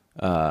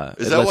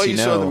 Is that why you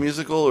saw the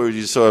musical, or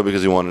you saw it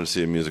because you wanted to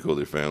see a musical with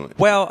your family?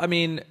 Well, I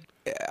mean,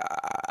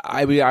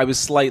 I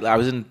was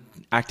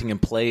acting in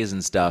plays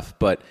and stuff,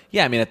 but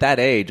yeah, I mean, at that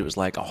age, it was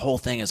like a whole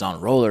thing is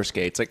on roller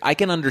skates. Like, I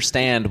can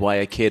understand why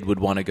a kid would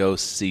want to go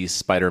see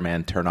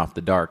Spider-Man Turn Off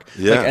the Dark.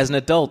 Yeah. Like, as an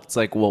adult, it's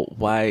like, well,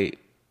 why?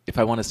 If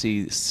I want to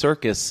see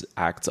circus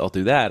acts, I'll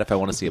do that. If I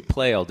want to see a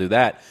play, I'll do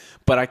that.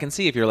 But I can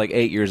see if you're like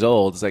 8 years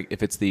old, it's like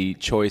if it's the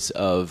choice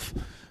of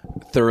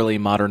Thoroughly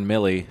Modern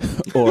Millie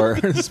or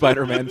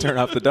Spider-Man Turn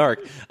Off the Dark,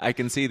 I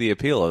can see the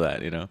appeal of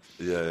that, you know.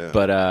 Yeah.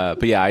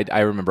 But yeah, I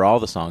remember all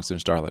the songs in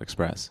Starlight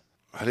Express.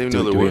 I didn't even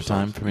know there Do we were have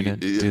time for me to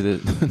do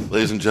the?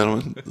 Ladies and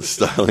gentlemen, the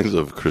stylings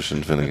of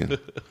Christian Finnegan.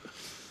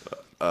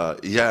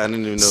 Yeah, I didn't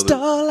even know that.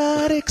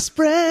 Starlight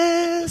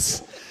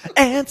Express,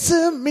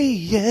 answer me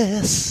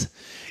yes.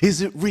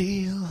 Is it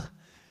real?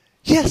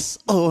 Yes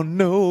or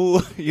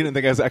no? You didn't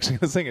think I was actually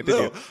going to sing it, did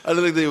No, you? I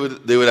don't think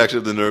they would actually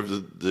have the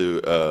nerve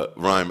to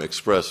rhyme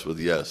express with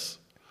yes.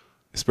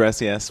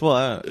 Express yes.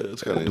 Well,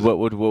 it's kinda easy. what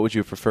would you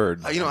have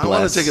preferred? I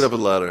want to take it up a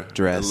ladder.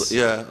 Dress.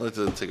 Yeah, I'd like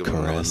to take it up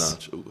another Caress.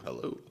 notch. Ooh,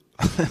 hello.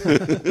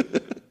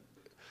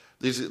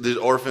 These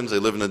orphans, they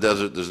live in the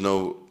desert. There's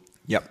no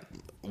Yep.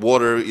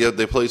 water. Yeah,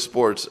 they play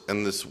sports,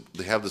 and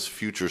they have this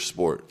future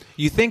sport.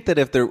 You think that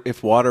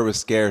if water was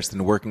scarce,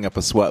 then working up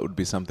a sweat would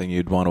be something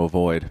you'd want to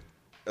avoid?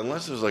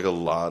 Unless there's like a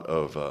lot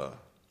of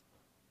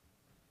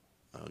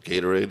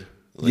Gatorade.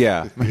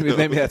 Yeah,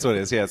 maybe that's what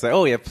it is. Yeah, it's like,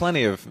 oh, we have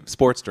plenty of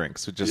sports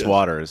drinks, but just Yes.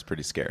 water is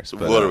pretty scarce.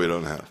 But, Water we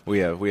don't have. We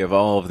have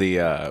all of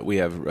the we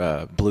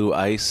have blue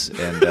ice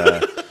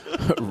and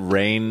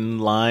rain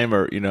lime,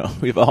 or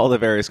we have all the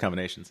various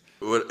combinations.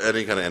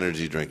 Any kind of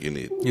energy drink you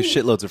need. You have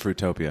shitloads of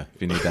Fruitopia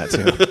if you need that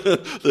too.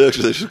 They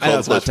should I call know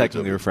it's not Flesh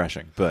technically Fruitopia.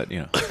 refreshing, but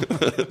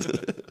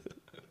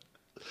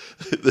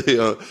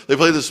They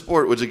play the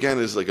sport, which again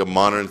is like a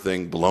modern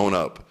thing, blown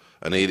up,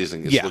 an '80s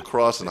thing. It's Yeah.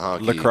 lacrosse and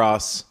hockey.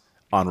 lacrosse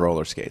on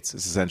roller skates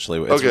is essentially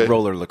it's Okay.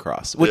 roller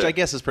lacrosse, which Yeah. I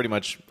guess is pretty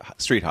much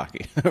street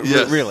hockey.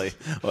 Yes. Really.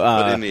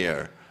 But in the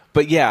air.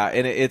 But yeah,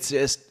 and it's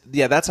just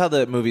that's how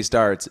the movie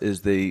starts.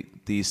 Is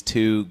these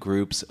 2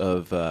 groups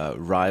of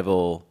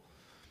rival?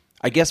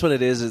 I guess what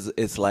it is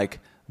it's like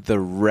the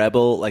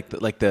rebel, like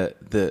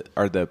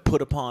the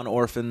put upon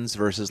orphans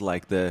versus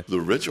like the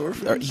rich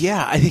orphans.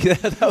 yeah. I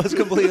think that was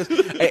completely.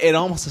 It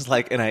almost is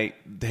like, and I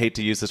hate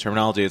to use this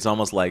terminology. It's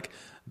almost like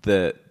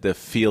the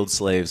field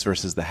slaves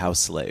versus the house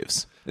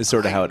slaves. Is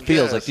sort of how it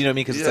feels. guess. Like, you know what I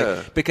mean? Because Yeah.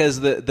 it's like,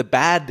 because the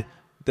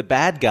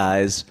bad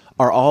guys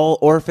are all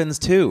orphans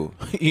too.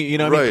 You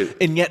know what I mean? Right.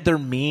 And yet they're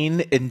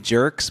mean and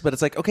jerks, but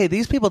it's like, okay,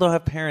 these people don't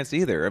have parents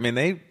either. I mean,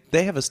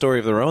 they have a story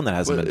of their own that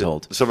hasn't been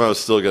told. Somehow it's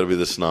still got to be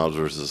the snobs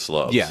versus the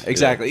slobs. Yeah,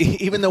 exactly.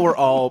 Even though we're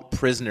all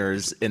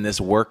prisoners in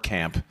this work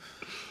camp,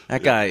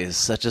 that guy is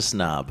such a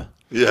snob.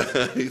 Yeah,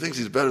 he thinks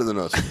he's better than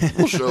us.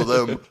 We'll show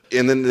them.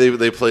 And then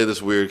they play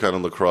this weird kind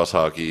of lacrosse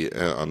hockey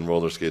on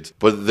roller skates.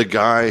 But the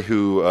guy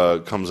who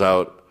comes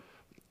out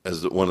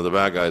as one of the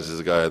bad guys is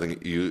the guy I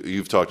think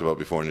you've talked about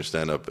before in your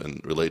stand-up and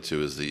relate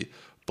to is the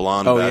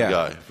blonde bad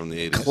guy from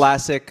the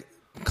 80s.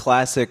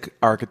 Classic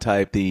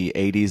archetype, the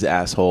 80s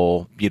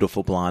asshole,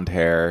 beautiful blonde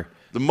hair.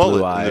 The mullet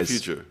blue in the eyes.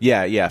 future.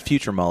 Yeah,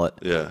 future mullet.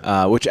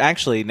 Yeah. Which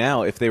actually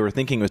now, if they were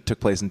thinking it took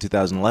place in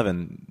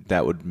 2011,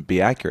 that would be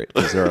accurate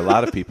because there are a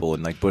lot of people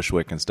in like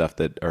Bushwick and stuff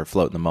that are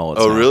floating the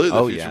mullets. Oh, now. really? The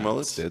oh, future yeah.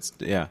 mullets? It's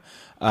yeah.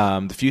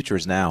 The future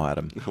is now,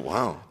 Adam.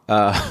 Wow.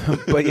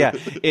 But yeah,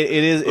 it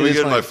is. Let it me is get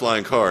in funny. my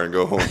flying car and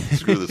go home.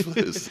 Screw this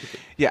place.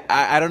 Yeah,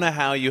 I don't know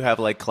how you have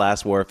like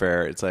class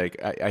warfare. It's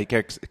like I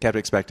kept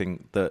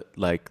expecting the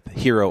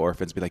hero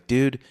orphans to be like,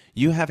 dude,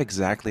 you have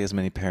exactly as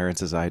many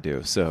parents as I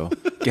do, so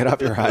get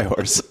off your high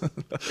horse.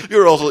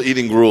 You're also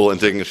eating gruel and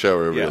taking a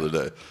shower every Yeah. other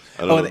day.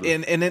 I Oh, don't know.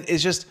 and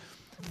it's just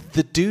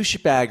the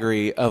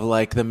douchebaggery of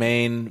like the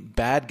main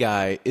bad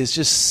guy is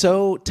just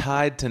so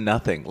tied to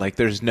nothing. Like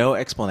there's no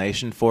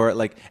explanation for it.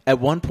 Like at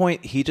one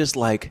point he just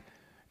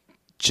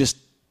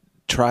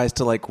tries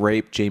to like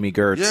rape Jamie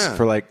Gertz Yeah,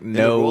 for like in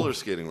no a roller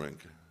skating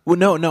rink. Well,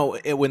 no.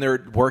 When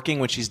they're working,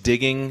 when she's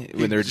digging,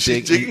 when they're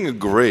She's digging a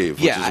grave.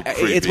 Which yeah, is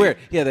creepy. it's weird.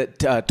 Yeah,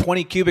 that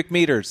 20 cubic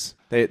meters.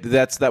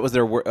 That was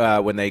their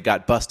when they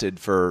got busted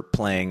for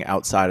playing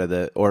outside of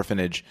the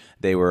orphanage.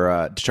 They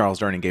were Charles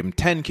Durning gave him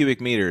 10 cubic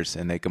meters,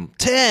 and they come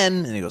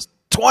 10, and he goes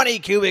 20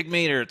 cubic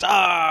meters.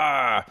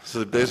 Ah, So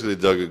they basically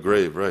dug a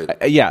grave, right?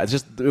 yeah. It's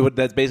just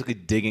that's basically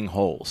digging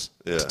holes.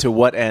 Yeah. To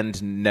what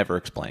end? Never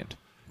explained.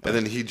 And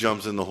then he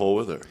jumps in the hole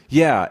with her.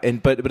 Yeah,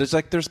 but it's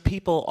like there's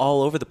people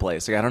all over the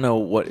place. Like I don't know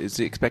what is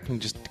he expecting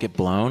just to get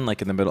blown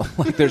like in the middle.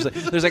 Like there's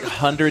like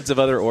hundreds of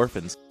other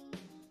orphans.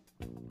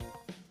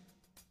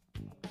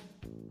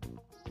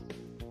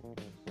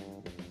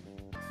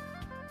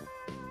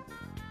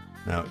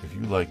 Now, if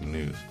you like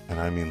news, and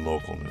I mean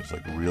local news,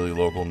 like really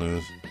local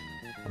news,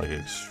 like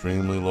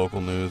extremely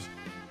local news,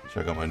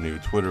 check out my new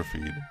Twitter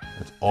feed.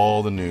 That's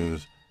all the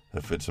news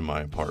that fits in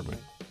my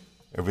apartment.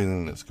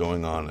 Everything that's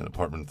going on in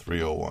apartment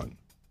 301.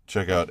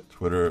 Check out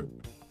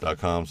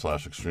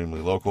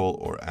twitter.com/extremelylocal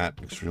or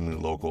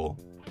 @extremelylocal.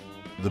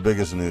 The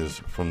biggest news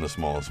from the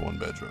smallest one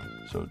bedroom.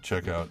 So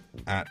check out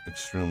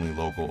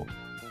 @extremelylocal.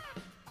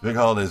 Big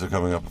holidays are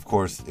coming up. Of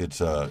course, it's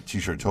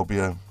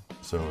T-Shirtopia.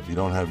 So if you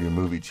don't have your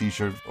movie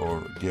T-shirt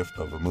or gift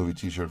of a movie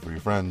T-shirt for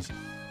your friends,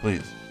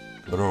 please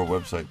go to our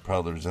website,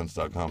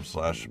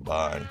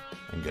 proudlyresents.com/buy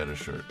and get a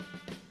shirt.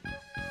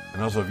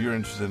 And also, if you're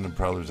interested in a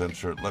Proudly Resent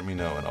shirt, let me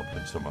know and I'll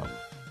print some up.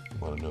 I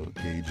want to know,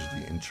 gauge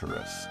the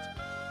interest.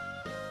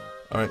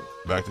 All right,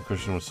 back to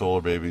Christian with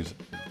Solar Babies.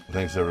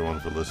 Thanks everyone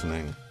for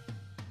listening.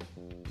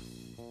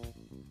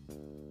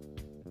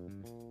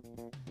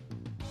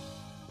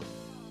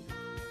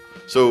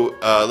 So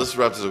let's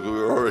wrap this up.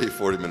 We're already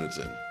 40 minutes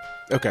in.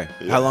 Okay.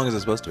 Yeah. How long is it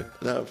supposed to be?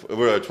 No,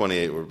 we're at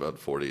 28. We're about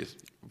 40,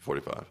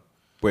 45.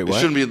 Wait, what?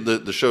 It shouldn't be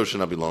the show should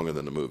not be longer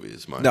than the movie.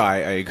 Is mine. No, I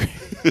agree.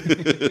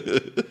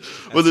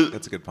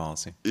 That's a good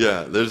policy.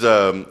 Yeah, there's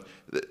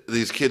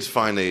these kids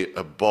find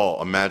a ball,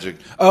 a magic.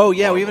 Oh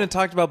yeah, ball. we haven't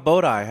talked about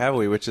Bodai, have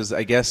we? Which is,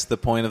 I guess, the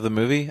point of the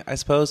movie, I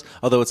suppose.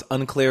 Although it's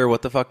unclear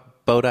what the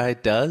fuck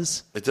Bodai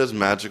does. It does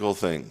magical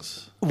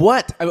things.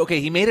 What? Okay,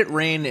 he made it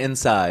rain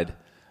inside.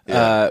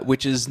 Yeah.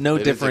 Which is no They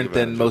didn't different take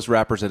than advantage most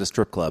rappers at a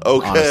strip club.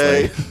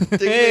 Okay. Honestly.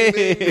 Ding,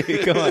 ding,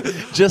 ding. Come on,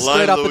 just Line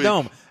straight of off the the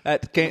dome.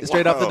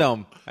 Straight off the Wow.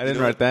 dome. I didn't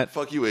You know write that.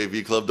 Fuck you,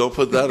 AV Club. Don't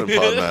put that in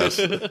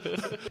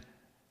Podmas.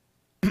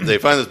 They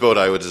find this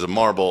Bodai, which is a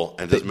marble,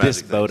 and does magic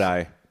This things.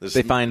 Bodai. This-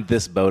 They find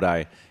this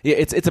Bodai. Yeah,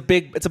 it's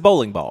a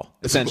bowling ball.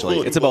 It's a Essentially,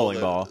 bowling it's a bowling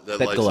ball ball that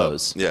that lights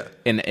glows. up.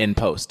 Yeah. In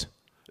post.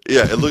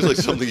 Yeah, it looks like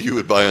something you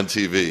would buy on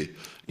TV.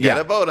 Get Yeah.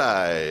 a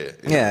Bodai.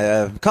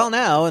 Yeah, call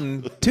now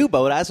and 2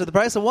 Bodais for the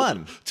price of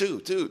 1.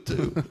 Two.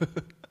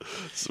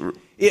 So-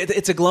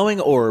 It's a glowing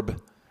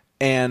orb,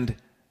 and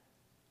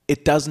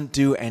it doesn't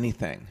do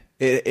anything.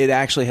 It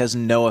actually has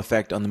no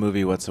effect on the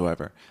movie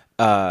whatsoever.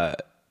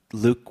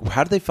 Luke,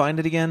 how did they find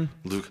it again?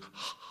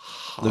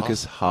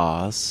 Lucas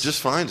Haas.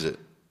 just finds it.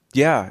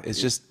 Yeah,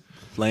 it's just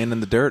laying in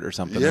the dirt or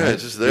something. Yeah, right?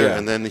 it's just there. Yeah.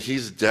 And then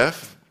he's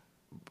deaf,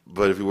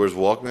 but if he wears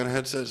Walkman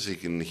headsets, he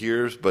can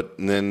hear. But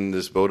then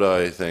this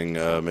Bodai thing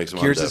makes him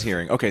Here's undeaf. his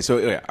hearing. Okay, so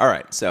yeah, all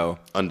right, so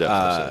Undeaf,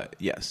 I'll say.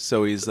 yes,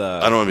 so he's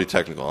I don't want to be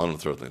technical. I don't want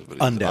to throw things,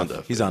 but he's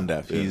undeaf. He's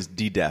undeaf. Yeah. He's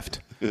de-deafed.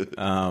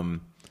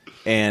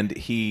 And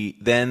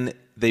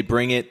they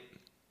bring it.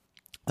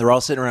 They're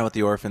all sitting around with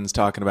the orphans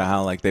talking about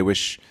how like they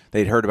wish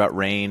they'd heard about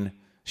rain.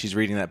 She's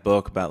reading that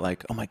book about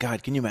like, oh my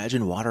God, can you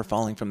imagine water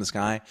falling from the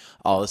sky?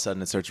 All of a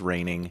sudden it starts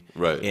raining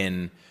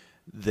in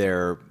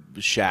their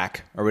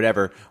shack or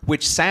whatever,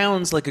 which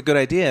sounds like a good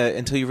idea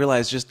until you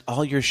realize just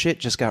all your shit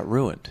just got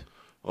ruined.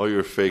 All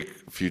your fake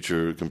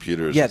future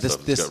computers Yeah, and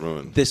stuff just got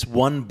ruined. this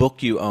one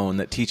book you own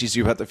that teaches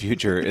you about the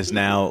future is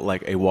now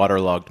like a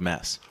waterlogged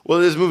mess. Well,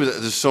 there's movies.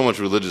 There's so much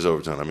religious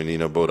overtone. I mean,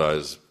 Bodai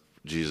is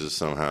Jesus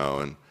somehow,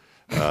 and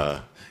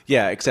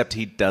Yeah, except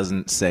he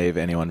doesn't save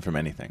anyone from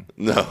anything.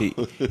 No.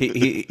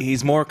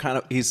 He's more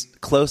he's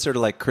closer to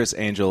like Chris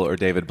Angel or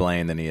David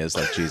Blaine than he is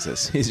like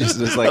Jesus. He's just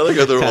this, like I like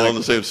how they're all kinda- on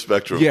the same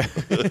spectrum. Yeah.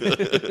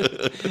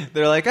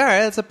 They're like, all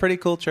right, that's a pretty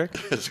cool trick.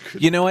 That's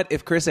good. You know what?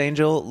 If Chris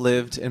Angel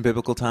lived in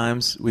biblical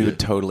times, we would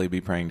totally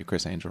be praying to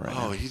Chris Angel right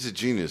now. Oh, he's a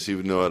genius. He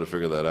would know how to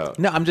figure that out.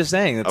 No, I'm just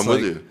saying. It's I'm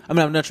like, with you. I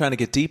mean, I'm not trying to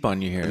get deep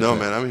on you here. No, but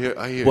man, I'm here.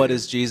 I hear What you.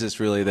 is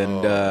Jesus really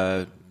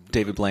than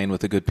David Blaine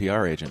with a good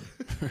PR agent?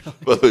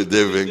 By the way,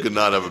 David Blaine could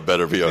not have a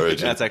better PR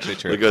agent. That's actually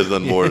true. The guy's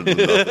done more than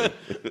nothing.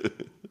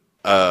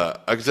 I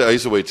can say I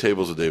used to wait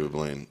tables with David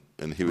Blaine,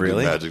 and he would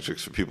Really? do magic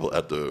tricks for people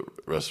at the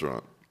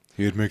restaurant.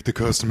 He'd make the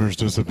customers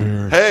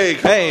disappear. Hey,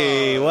 come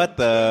Hey, what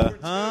the?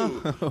 Huh?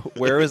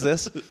 Where was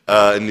this?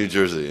 in New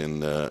Jersey,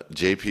 in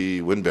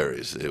J.P.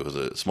 Winberry's. It was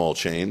a small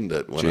chain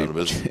that went out of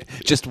business.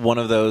 Just one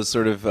of those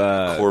sort of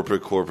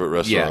Corporate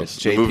restaurants.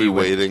 JP the movie Win-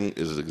 Waiting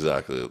is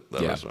exactly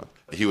that Yeah. restaurant.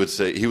 He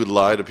would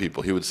lie to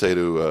people. He would say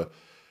to,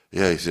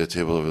 yeah, you see that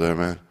table over there,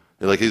 man?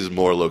 Like, he's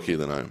more low-key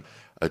than I am.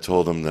 I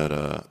told him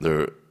that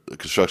they're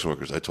construction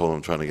workers. I told them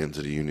I'm trying to get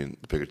into the union,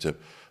 the bigger tip.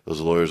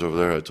 Those lawyers over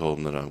there, I told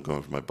them that I'm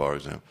going for my bar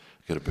exam.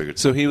 Get a bigger tip.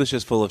 So he was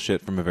just full of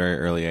shit from a very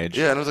early age.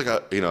 Yeah, and I was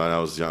like, and I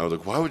was young. I was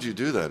like, why would you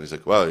do that? And he's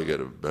like, well, you get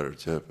a better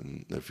tip,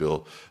 and they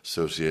feel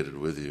associated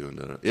with you.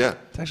 And yeah,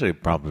 It's actually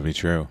probably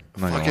true.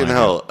 I'm not gonna fucking lie.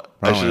 hell, I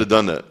Probably. should have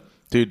done that.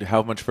 Dude,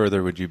 how much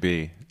further would you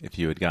be if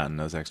you had gotten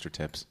those extra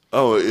tips?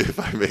 Oh, if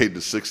I made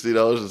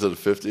 $60 instead of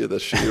 $50 at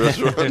that shitty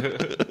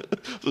restaurant,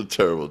 it's a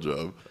terrible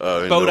job.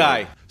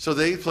 Bodai. So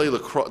they play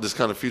lacrosse, this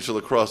kind of future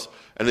lacrosse,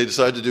 and they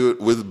decide to do it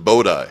with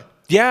Bodai.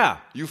 Yeah.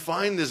 You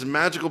find this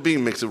magical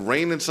being, makes it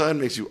rain inside,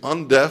 makes you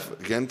undeaf,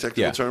 again,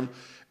 technical Yeah. term.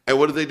 And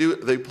what do?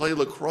 They play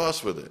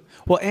lacrosse with it.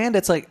 Well, and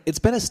it's like, it's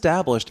been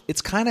established.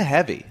 It's kind of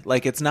heavy.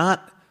 Like, it's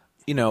not,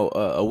 a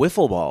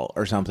wiffle ball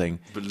or something.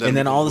 But then And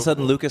then all of a becomes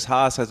sudden, wiffle. Lucas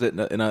Haas has it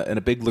in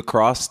a big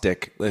lacrosse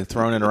stick, like,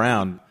 throwing it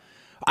around.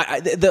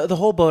 The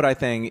whole Bodai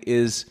thing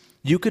is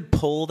You could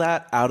pull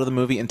that out of the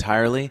movie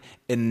entirely,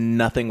 and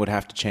nothing would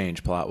have to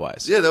change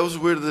plot-wise. Yeah, that was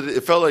weird. That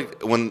it felt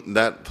like when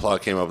that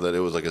plot came up that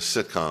it was like a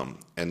sitcom,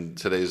 and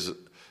today's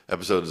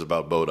episode is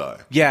about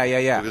Bodai.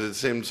 Yeah. Because it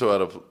seemed so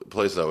out of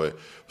place that way.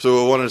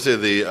 So I wanted to say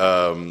the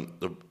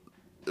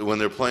when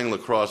they're playing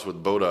lacrosse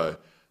with Bodai,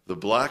 the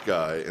black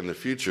guy in the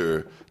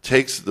future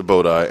takes the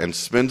Bodai and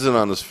spins it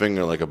on his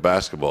finger like a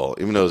basketball,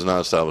 even though it's not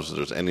established that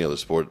there's any other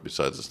sport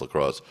besides this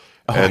lacrosse.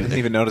 Oh, I didn't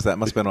even notice that.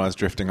 Must have been when I was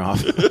drifting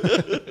off.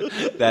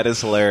 That is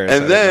hilarious.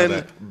 And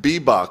then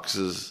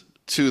B-boxes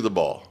to the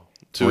ball.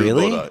 To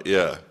Really? Bodai.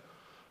 Yeah.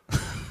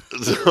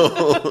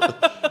 So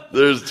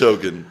there's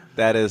token.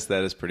 That is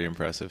bodai pretty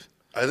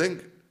I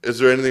think. Is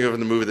there anything in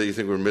the movie that you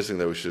think we're missing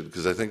that we should?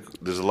 Because I think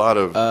there's a lot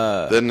of.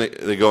 Then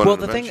they go on. Well,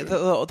 an the adventure. thing,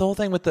 the whole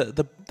thing with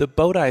the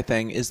Bodai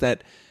thing is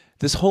that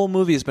this whole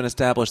movie has been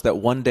established that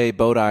one day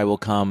Bodai will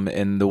come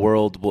and the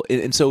world will,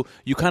 and so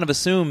you kind of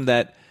assume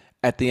that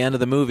at the end of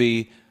the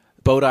movie,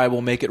 Bodai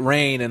will make it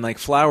rain and like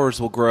flowers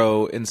will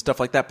grow and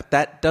stuff like that. But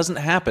that doesn't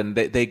happen.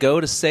 They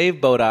go to save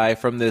Bodai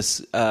from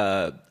this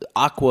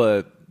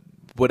aqua.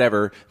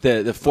 Whatever,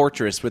 the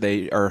fortress where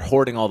they are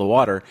hoarding all the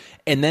water,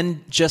 and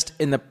then just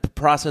in the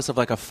process of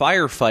like a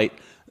firefight,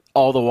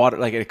 all the water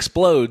like it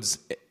explodes,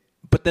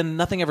 but then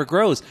nothing ever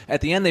grows.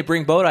 At the end, they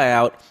bring Bodai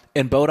out,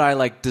 and Bodai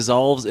like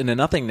dissolves into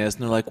nothingness,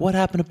 and they're like, "What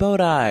happened to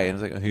Bodai?" And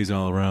it's like, "He's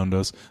all around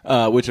us,"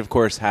 which of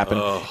course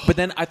happened. But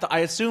then I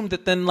assumed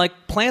that then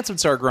like plants would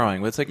start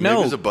growing, but it's like Maybe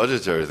no, it's a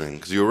budgetary thing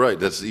because you're right.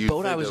 That's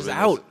Bodai was just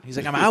out. He's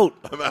like, "I'm out,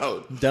 I'm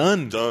out,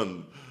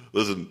 done."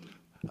 Listen,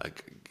 I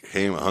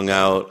hung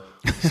out.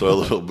 Saw a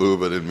little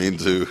boob. I didn't mean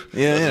to.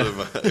 Yeah.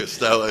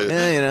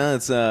 Yeah,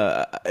 it's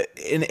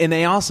and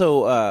they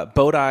also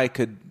Bodai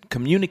could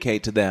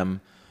communicate to them.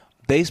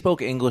 They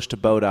spoke English to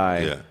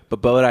Bodai,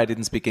 but Bodai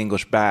didn't speak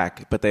English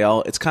back. But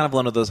it's kind of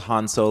one of those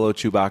Han Solo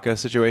Chewbacca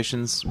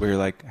situations where you're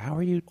like, how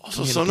are you?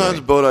 Also,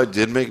 sometimes Bodai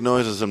did make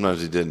noise, and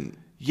sometimes he didn't.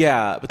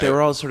 Yeah, but they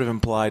were all sort of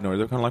implied noise.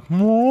 They're kind of like,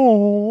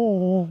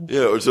 "Moo."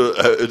 Yeah, so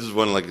it's just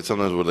one like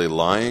sometimes were they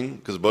lying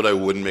because Bodai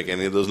wouldn't make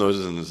any of those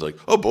noises, and it's like,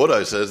 oh,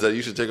 Bodai says that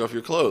you should take off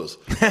your clothes.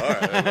 All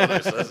right,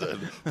 Bodai says that.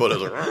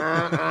 Bodai's like,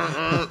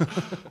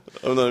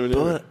 I'm not even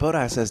here.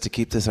 Bodai says to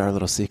keep this our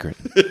little secret.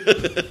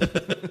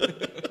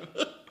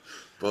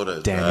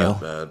 Bodai's Daniel.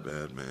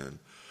 bad man.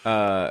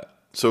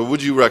 So,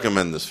 would you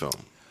recommend this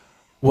film?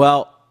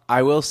 Well,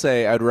 I will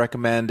say I'd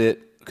recommend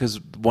it.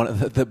 Because one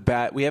of the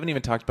bad, we haven't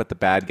even talked about the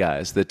bad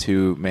guys, the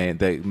man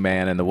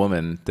and the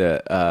woman.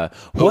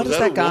 What is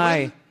that guy?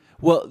 Woman?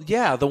 Well,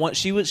 yeah, the one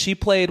she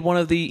played one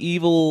of the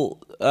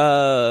evil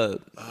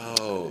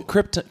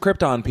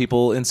Krypton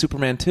people in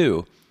Superman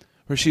 2,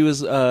 where she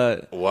was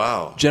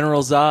Wow,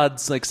 General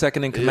Zod's like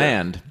second in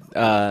command.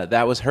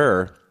 That was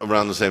her.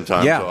 Around the same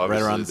time, Yeah, so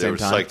obviously right around the they same were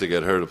time. psyched to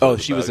get her to play Oh,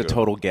 the she was bad a girl.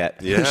 total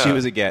get. Yeah, She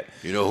was a get.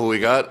 You know who we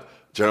got?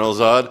 General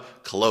Zod,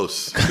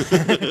 close.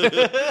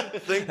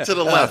 Think to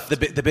the left.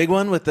 The big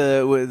one with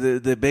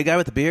the big guy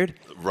with the beard.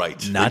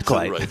 Right. Not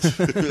Think to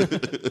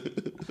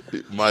the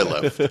right. My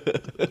left.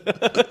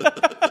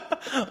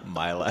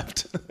 My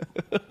left.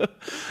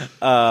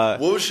 What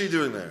was she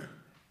doing there?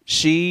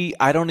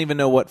 I don't even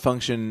know what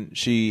function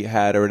she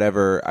had or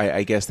whatever.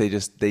 I guess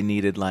they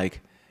needed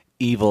like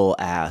evil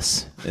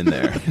ass in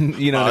there.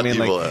 You know what I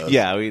mean? Evil Like, ass.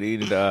 yeah, we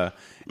needed.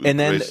 And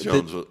then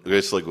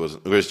Grace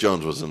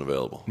Jones wasn't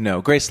available.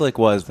 no, Grace Slick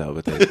was though,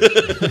 but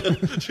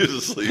She was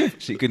asleep.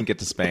 she couldn't get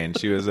to Spain.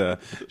 She was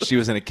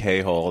in a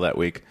K-hole that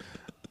week.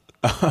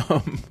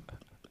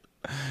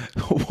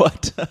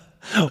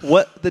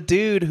 What the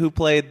dude who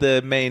played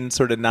the main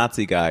sort of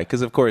Nazi guy?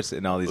 Because of course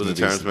in all these Was it movies,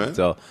 Terrence Mann?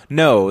 so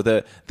no,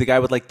 the guy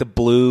with like the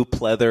blue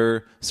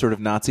pleather sort of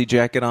Nazi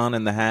jacket on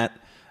and the hat.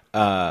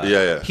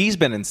 Yeah. He's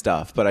been in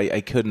stuff, but I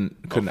couldn't.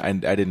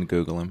 I didn't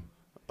Google him.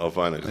 I'll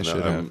find it. 'Cause I now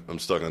should have. I'm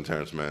stuck on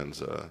Terrence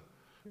Mann's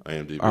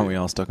IMDb. Aren't we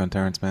all stuck on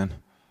Terrence Mann?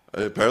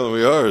 Apparently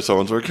we are.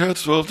 Someone's our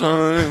cats 12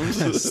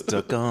 times.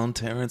 Stuck on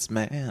Terrence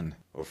Mann.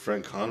 Or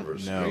Frank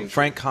Converse. No, Strange.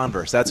 Frank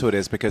Converse. That's who it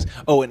is. Because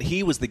and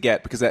he was the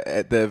get because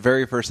at the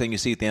very first thing you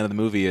see at the end of the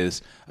movie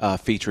is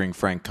featuring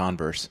Frank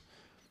Converse.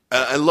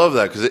 I love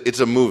that because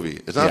it's a movie.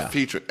 It's not Yeah.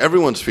 featuring.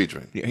 Everyone's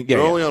featuring. Yeah, They're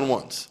yeah. only on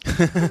once.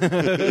 But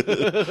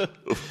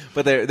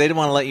they didn't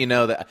want to let you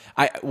know that.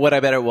 What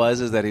I bet it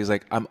was is that he's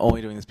like, I'm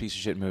only doing this piece of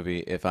shit movie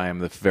if I am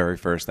the very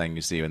first thing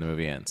you see when the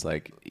movie ends.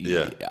 Like,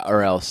 Yeah.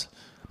 or else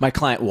my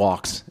client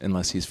walks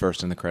unless he's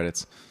first in the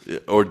credits. Yeah,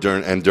 or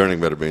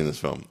Durning better be in this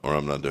film, or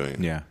I'm not doing it.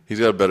 Yeah. He's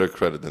got a better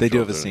credit than They do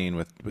have a Charles Durning. scene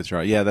with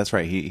Charles. Yeah, that's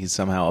right. He's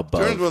somehow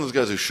above. Durning's one of those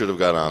guys who should have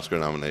got an Oscar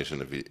nomination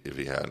if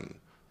he hadn't.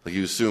 Like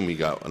you assume he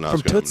got an Oscar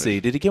From Tootsie.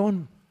 nomination. Did he get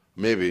one?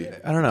 Maybe.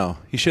 I don't know.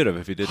 He should have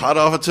if he didn't. Hot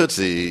off a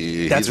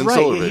Tootsie. That's He's in right.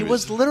 Solar He Babies.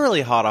 was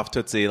literally hot off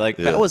Tootsie. Like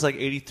Yeah. that was like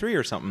 83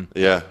 or something.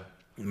 Yeah.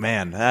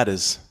 Man,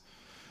 that's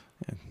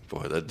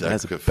Boy, that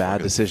bad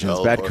fucking decisions,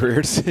 fell bad apart.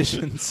 career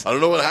decisions. I don't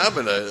know what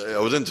happened. I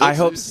was in Tootsie. I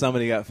hope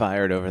somebody got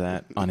fired over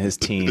that on his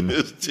team.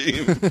 His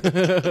team.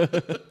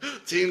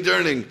 Team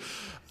Durning.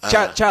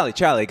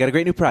 Charlie, got a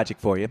great new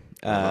project for you.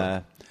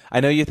 I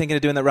know you're thinking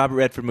of doing that Robert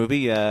Redford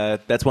movie.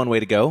 That's one way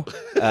to go.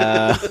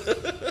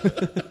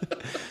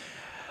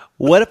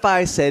 What if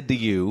I said to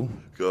you,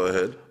 Go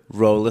ahead.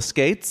 roller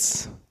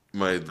skates,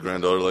 My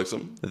granddaughter likes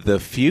them. the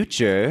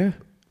future,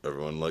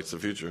 Everyone likes the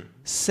future.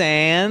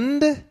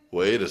 sand,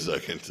 Wait a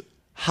second.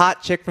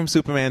 hot chick from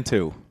Superman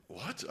 2?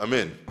 What? I'm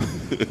in.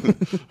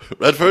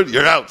 Redford,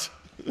 you're out.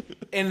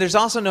 And there's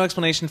also no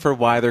explanation for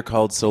why they're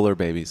called solar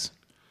babies.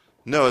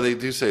 No, they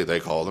do say they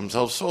call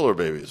themselves solar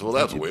babies. Well,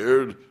 that's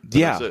weird.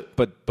 Yeah, That's it.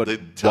 but they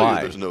tell why?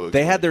 you there's no.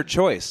 They had their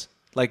choice.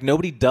 Like,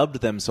 nobody dubbed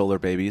them solar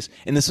babies,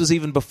 and this was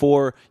even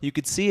before you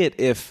could see it.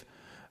 If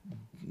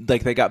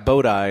like they got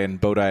Bodai,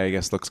 and Bodai, I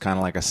guess, looks kind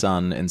of like a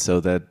sun, and so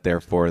that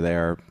therefore they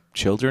are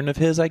children of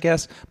his, I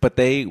guess. But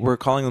they were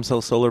calling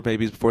themselves solar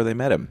babies before they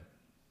met him.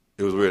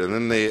 It was weird. And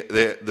then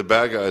the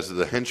bad guys,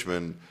 the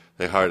henchmen,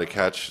 they hired to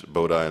catch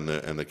Bodai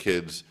and the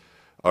kids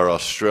are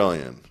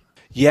Australian.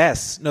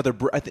 Yes, no, they're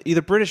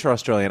either British or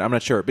Australian. I'm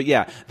not sure, but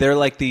yeah, they're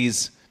like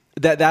these.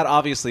 That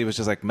obviously was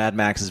just like Mad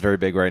Max is very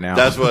big right now.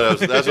 That's what I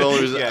was. That's the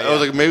only reason. Yeah, I was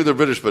like, maybe they're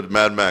British, but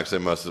Mad Max, they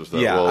must have. Thought,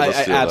 yeah, well, let's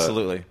steal that.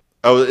 absolutely.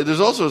 Oh, there's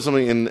also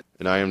something in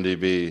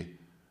IMDb.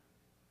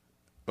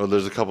 Well,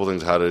 there's a couple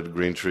things. How did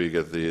Green Tree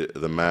get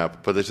the map?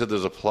 But they said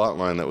there's a plot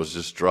line that was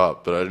just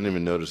dropped, but I didn't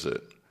even notice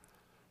it.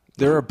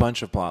 There are a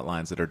bunch of plot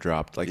lines that are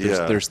dropped. Like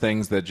there's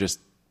things that just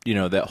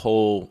that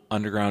whole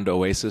underground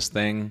Oasis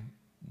thing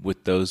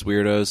with those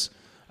weirdos.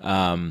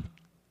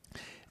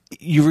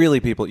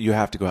 You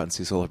have to go out and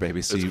see Solar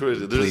Babies. So It's you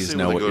crazy. There's a please scene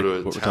know where what they go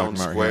we're to a talking town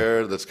about square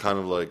here. that's kind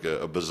of like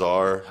a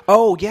bazaar.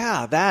 Oh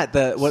yeah,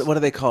 what do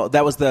they call it?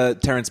 That was the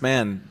Terrence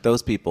Mann.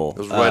 Those people. It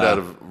was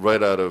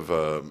right out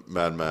of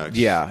Mad Max.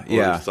 Yeah, or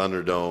yeah.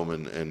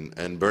 Thunderdome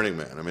and Burning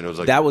Man. I mean, it was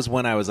like That was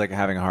when I was like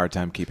having a hard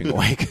time keeping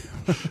awake.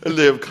 And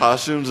they have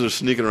costumes. They're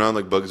sneaking around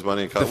like Bugs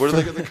Bunny. Where do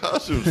they get the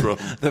costumes from?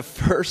 The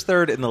first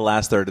third and the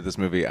last third of this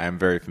movie, I'm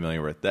very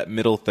familiar with. That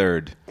middle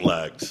third.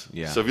 Lags.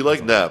 Yeah. So if you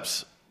like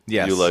naps,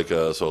 Yes. you like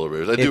Solar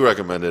Bears. I do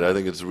recommend it. I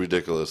think it's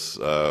ridiculous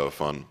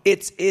fun.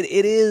 It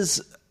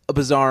is a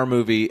bizarre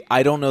movie.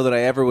 I don't know that I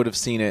ever would have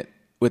seen it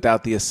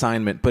without The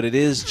Assignment, but it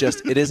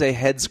is a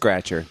head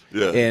scratcher.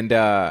 Yeah. And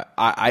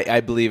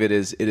I believe it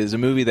is a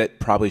movie that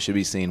probably should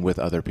be seen with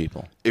other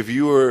people. If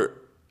you were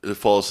to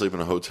fall asleep in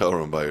a hotel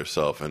room by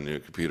yourself and your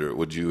computer,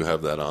 would you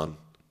have that on?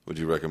 Would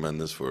you recommend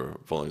this for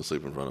falling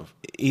asleep in front of?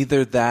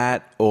 Either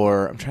that,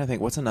 or I'm trying to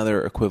think. What's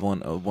another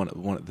equivalent of one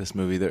of this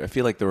movie? I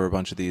feel like there were a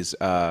bunch of these.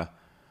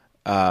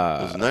 It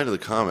was Night of the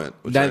Comet.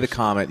 Night of the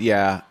Comet,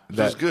 yeah,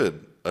 That was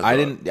good. I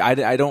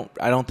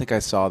don't think I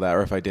saw that,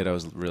 or if I did, I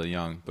was really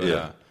young. But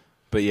Yeah.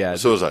 but yeah.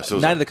 So was I.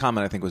 Night of the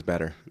Comet, I think, was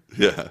better.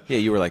 Yeah. Yeah,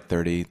 you were like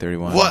 30,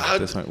 31. What? at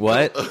this point.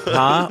 What?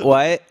 Huh?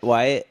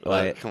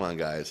 What? Come on,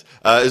 guys.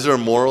 Is there a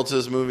moral to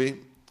this movie?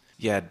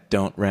 Yeah,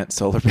 don't rent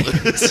solar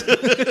panels.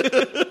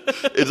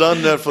 It's on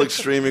Netflix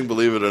streaming,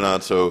 believe it or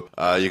not, so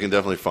you can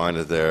definitely find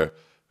it there.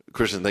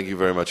 Christian, thank you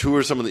very much. Who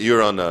are some of the...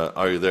 You're on...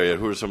 Are you there yet?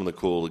 Who are some of the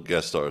cool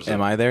guest stars?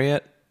 Am I there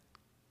yet?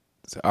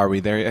 Are we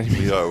there yet?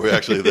 We are. We're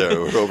actually there.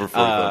 We're over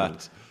 45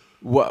 minutes.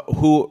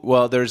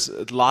 Well, there's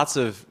lots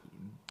of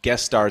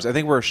guest stars. I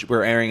think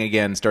we're airing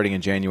again starting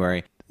in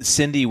January.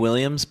 Cindy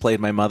Williams played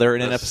my mother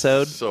in an That's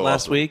episode so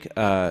last awesome. week.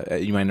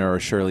 You might know her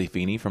as Shirley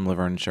Feeney from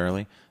Laverne and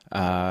Shirley.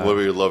 What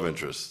were your love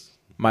interests?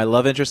 My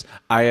love interest,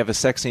 I have a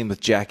sex scene with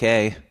Jack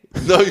A.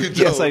 No, you don't.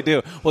 Yes, I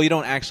do. Well, you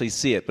don't actually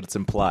see it, but it's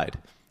implied.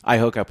 I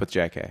hook up with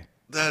Jack A.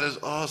 That is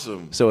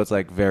awesome. So it's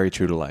like very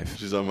true to life.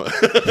 She's on my...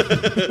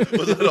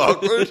 Was that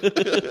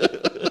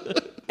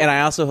awkward? And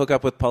I also hook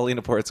up with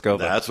Paulina Porizkova.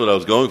 That's what I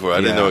was going for. I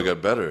didn't Yeah. know it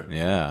got better.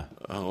 Yeah.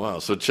 Oh, wow.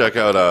 So check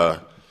out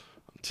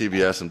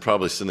TBS and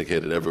probably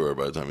syndicated everywhere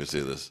by the time you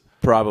see this.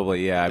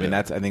 Probably, yeah. I mean,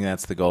 I think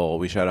that's the goal.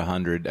 We shot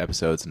 100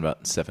 episodes in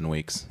about 7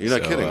 weeks. You're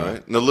not So, kidding,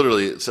 right? No,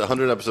 literally, it's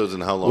 100 episodes in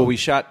how long? Well, we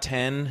shot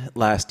 10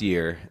 last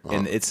year,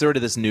 and it's sort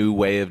of this new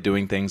way of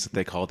doing things that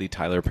they call the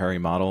Tyler Perry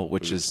model,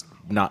 which is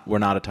not. We're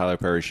not a Tyler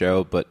Perry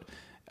show, but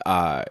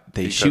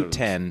they shoot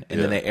 10 and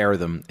then they air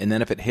them, and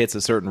then if it hits a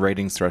certain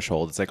ratings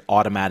threshold, it's like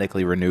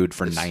automatically renewed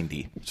for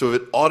 90. So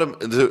if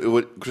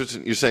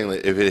Christian, you're saying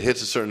like if it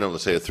hits a certain number,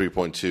 let's say a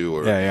 3.2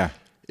 or Yeah.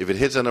 if it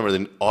hits that number,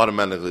 then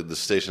automatically the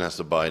station has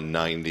to buy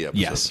 90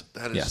 episodes. Yes.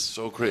 That is Yes.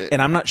 so crazy.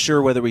 And I'm not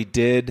sure whether we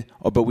did,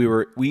 but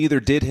we either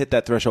did hit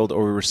that threshold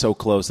or we were so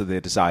close that they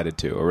decided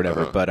to or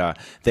whatever. But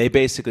they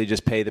basically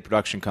just pay the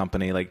production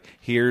company like,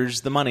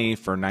 here's the money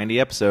for 90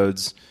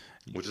 episodes.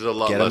 Which is a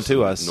lot Get 'em less to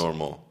than us.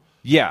 normal.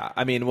 Yeah,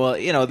 I mean, well,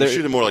 You're they're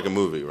shooting more like a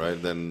movie,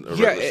 right? Than a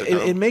yeah, regular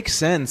sitcom? it makes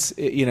sense,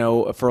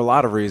 for a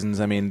lot of reasons.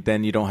 I mean,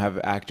 then you don't have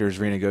actors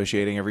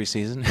renegotiating every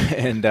season,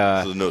 and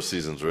So there's no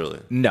seasons really.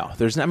 no,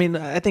 there's. I mean,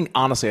 I think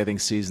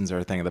seasons are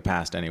a thing of the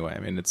past anyway. I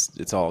mean,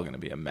 it's all going to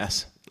be a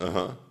mess.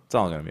 It's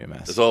all going to be a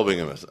mess. It's all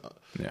being a mess.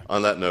 Yeah.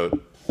 On that note,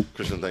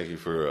 Christian, thank you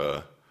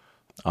for.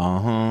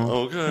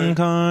 Okay.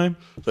 Okay.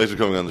 Thanks for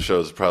coming on the show.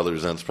 This is Proudly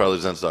Resents.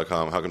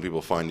 ProudlyResents.com. How can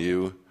people find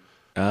you?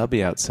 I'll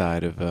be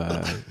outside of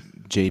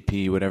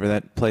JP, whatever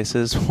that place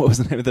is. What was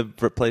the name of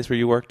the place where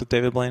you worked with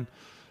David Blaine?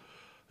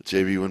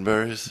 JB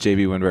Winberry's.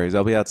 JB Winberry's.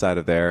 I'll be outside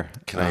of there.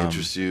 Can I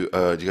interest you?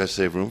 Do you guys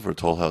save room for a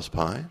Toll House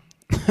pie?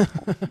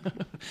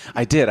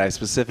 I did. I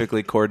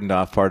specifically cordoned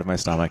off part of my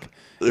stomach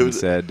and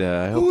said,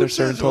 I hope they're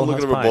serving Toll House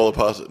looking for a pie. bowl of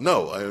pasta.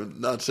 No, I am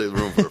not saving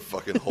room for a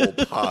fucking whole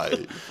pie,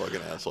 you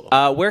fucking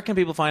asshole. Where can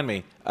people find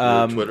me?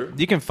 Twitter?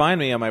 You can find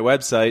me on my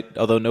website,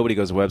 although nobody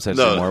goes to websites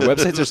No. anymore.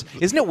 Websites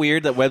are, isn't it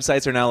weird that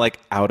websites are now like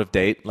out of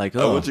date? Like,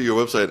 I went to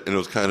your website and it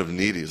was kind of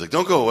needy. It's like,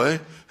 don't go away.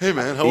 Hey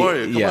man, how are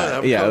you? Come on,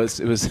 have a Coke.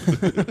 It was.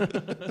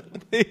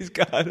 Please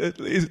God,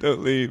 please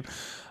don't leave.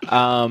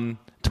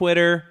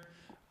 Twitter,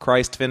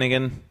 Christ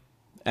Finnegan,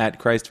 at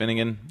Christ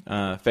Finnegan.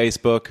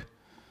 Facebook,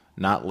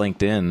 not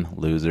LinkedIn,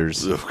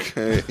 losers.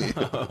 Okay.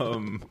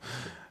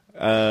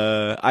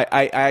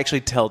 I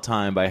actually tell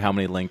time by how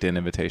many LinkedIn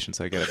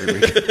invitations I get every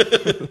week.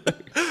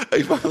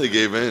 I finally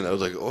gave in. I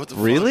was like, oh, what the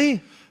fuck?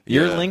 Really?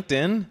 You're Yeah.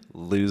 LinkedIn?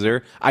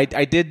 Loser. I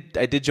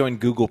did join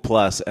Google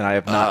Plus, and I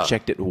have not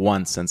checked it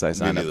once since I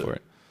signed up neither. for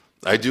it.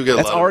 I do get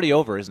That's a lot already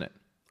over, isn't it?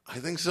 I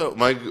think so.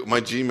 My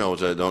Gmail,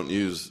 which I don't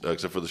use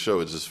except for the show,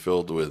 is just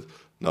filled with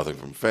nothing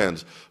from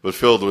fans, but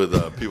filled with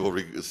people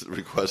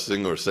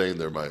requesting or saying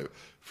they're my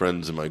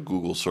friends in my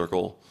Google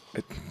circle.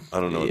 I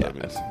don't know what that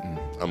means.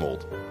 I'm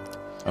old.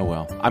 Oh,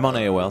 well. I'm on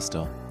AOL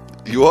still.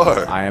 You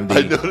are. I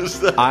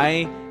noticed that.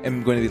 I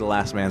am going to be the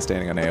last man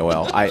standing on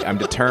AOL. I'm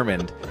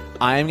determined.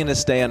 I'm going to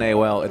stay on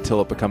AOL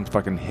until it becomes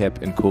fucking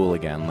hip and cool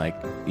again. Like,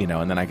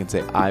 and then I can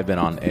say I've been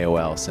on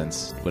AOL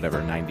since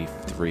whatever,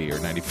 93 or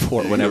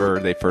 94, whenever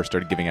they first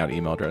started giving out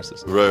email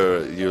addresses.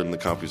 Right. You and the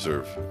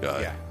CompuServe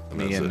guy. Yeah. And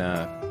Me that's and,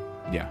 it.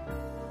 yeah.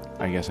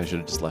 I guess I should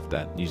have just left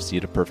that. You just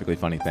did a perfectly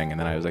funny thing, and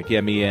then I was like,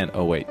 yeah, me and,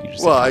 oh, wait. You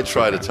just Well, said I that.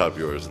 try to top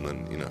yours, and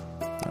then,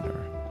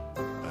 Whatever.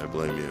 I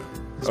blame you.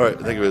 All right,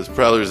 think of it as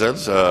Proudly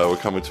Resents. We're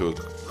coming to a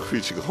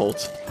screeching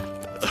halt.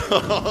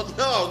 Oh,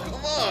 no,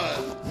 come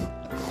on.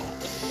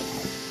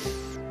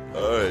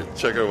 All right,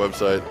 check our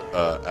website,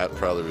 at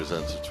Proudly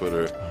Resents,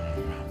 Twitter. So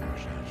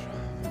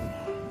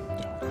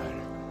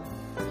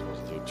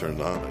it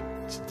turned on. I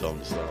just tell them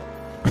to stop.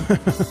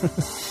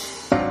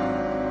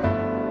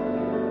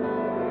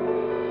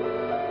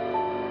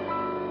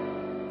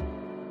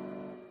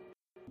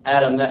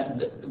 Adam,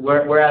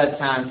 we're out of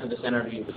time for this interview.